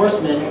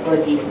enforcement, or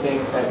do you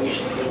think that we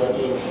should be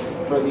looking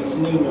for these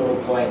new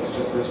nodal points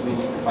just as we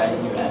need to find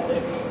a new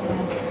ethic?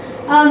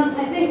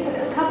 I think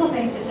a couple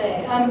things to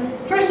say.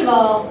 First of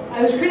all, I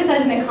was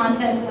criticizing the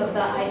content of the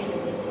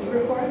IPCC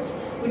reports,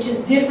 which is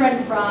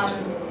different from,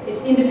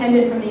 it's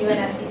independent from the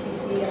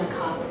UNFCCC and the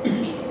COP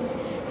meetings.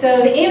 So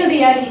the aim of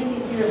the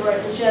IPCC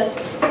reports is just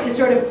to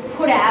sort of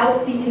put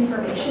out the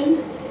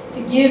information,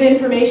 to give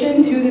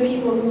information to the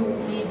people who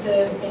need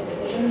to make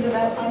decisions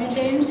about climate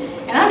change.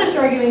 And I'm just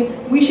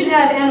arguing we should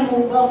have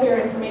animal welfare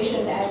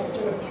information as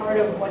sort of part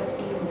of what's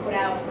being put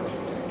out for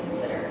people to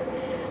consider.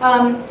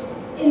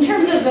 In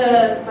terms of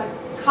the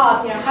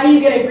COP, how you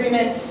get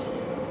agreement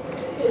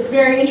is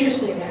very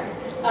interesting there.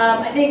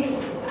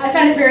 I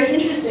found it very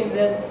interesting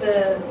that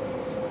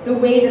the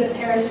way that the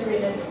Paris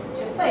Agreement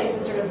took place,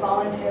 the sort of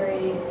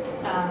voluntary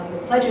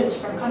pledges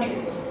from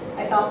countries,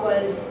 I thought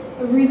was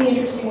a really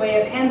interesting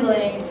way of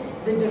handling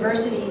the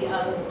diversity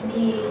of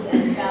needs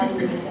and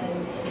values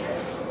and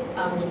interests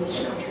that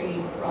each country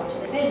brought to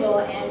the table,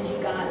 and you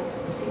got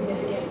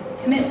significant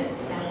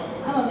commitments. Now,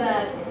 some of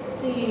that we'll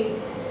see.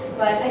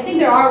 But I think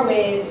there are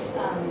ways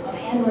of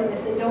handling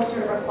this that don't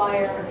sort of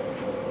require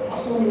a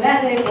whole new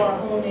ethic or a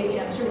whole new,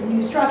 sort of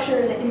new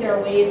structures. I think there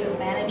are ways of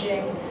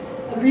managing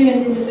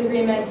agreement and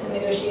disagreement and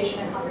negotiation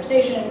and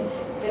conversation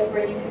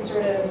where you can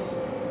sort of,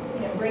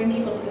 bring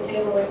people to the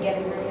table and get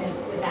agreement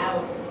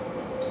without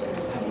sort of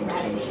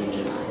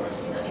eradicating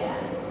minds. Yeah.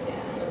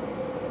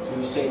 So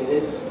you say it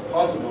is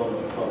possible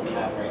with what we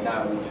have right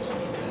now, we just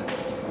need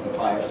to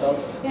apply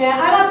ourselves? Yeah,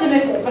 I'm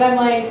optimistic, but I'm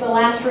like the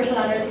last person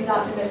on earth who's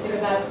optimistic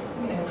about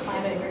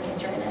climate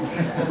emergence right now.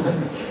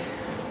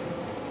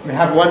 We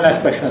have one last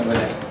question over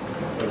there.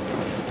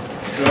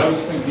 So I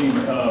was thinking,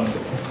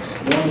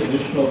 one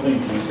additional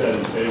thing to be said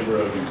in favor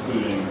of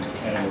including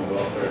animal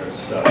welfare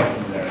stuff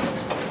in there,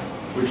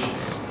 which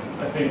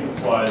I think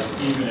applies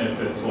even if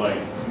it's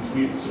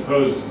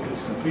suppose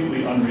it's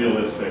completely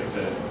unrealistic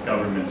that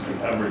governments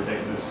would ever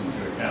take this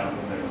into account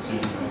in their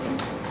decision making.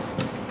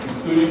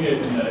 Including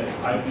it in the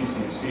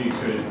IPCC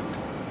could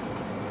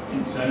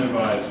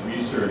incentivize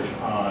research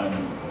on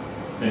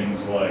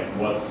things like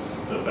what's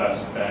the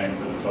best bang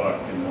for the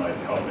buck in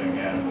helping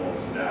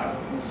animals adapt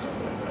and stuff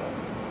like that.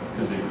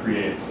 Because it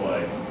creates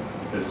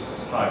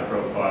this high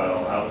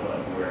profile outlet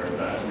where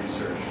that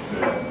research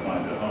could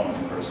find a home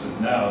versus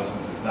now,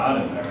 since it's not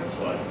in there, it's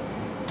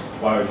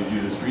why would you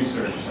do this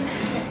research since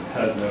it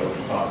has no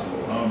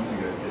possible home to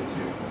get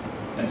to?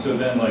 And so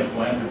then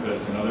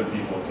philanthropists and other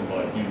people can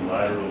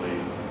unilaterally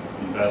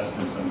invest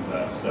in some of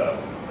that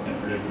stuff, and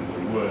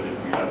predictably would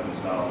if we have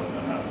this knowledge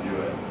on how to do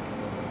it.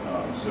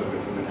 So it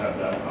would have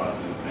that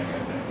positive thing, I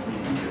think,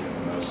 even given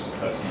the most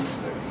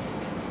pessimistic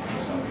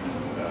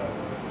assumptions about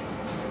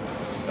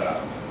that.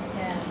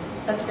 Yeah,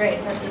 that's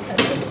great. That's a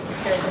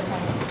very good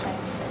point.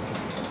 Thanks.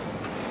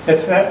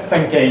 Let's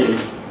thank Katie.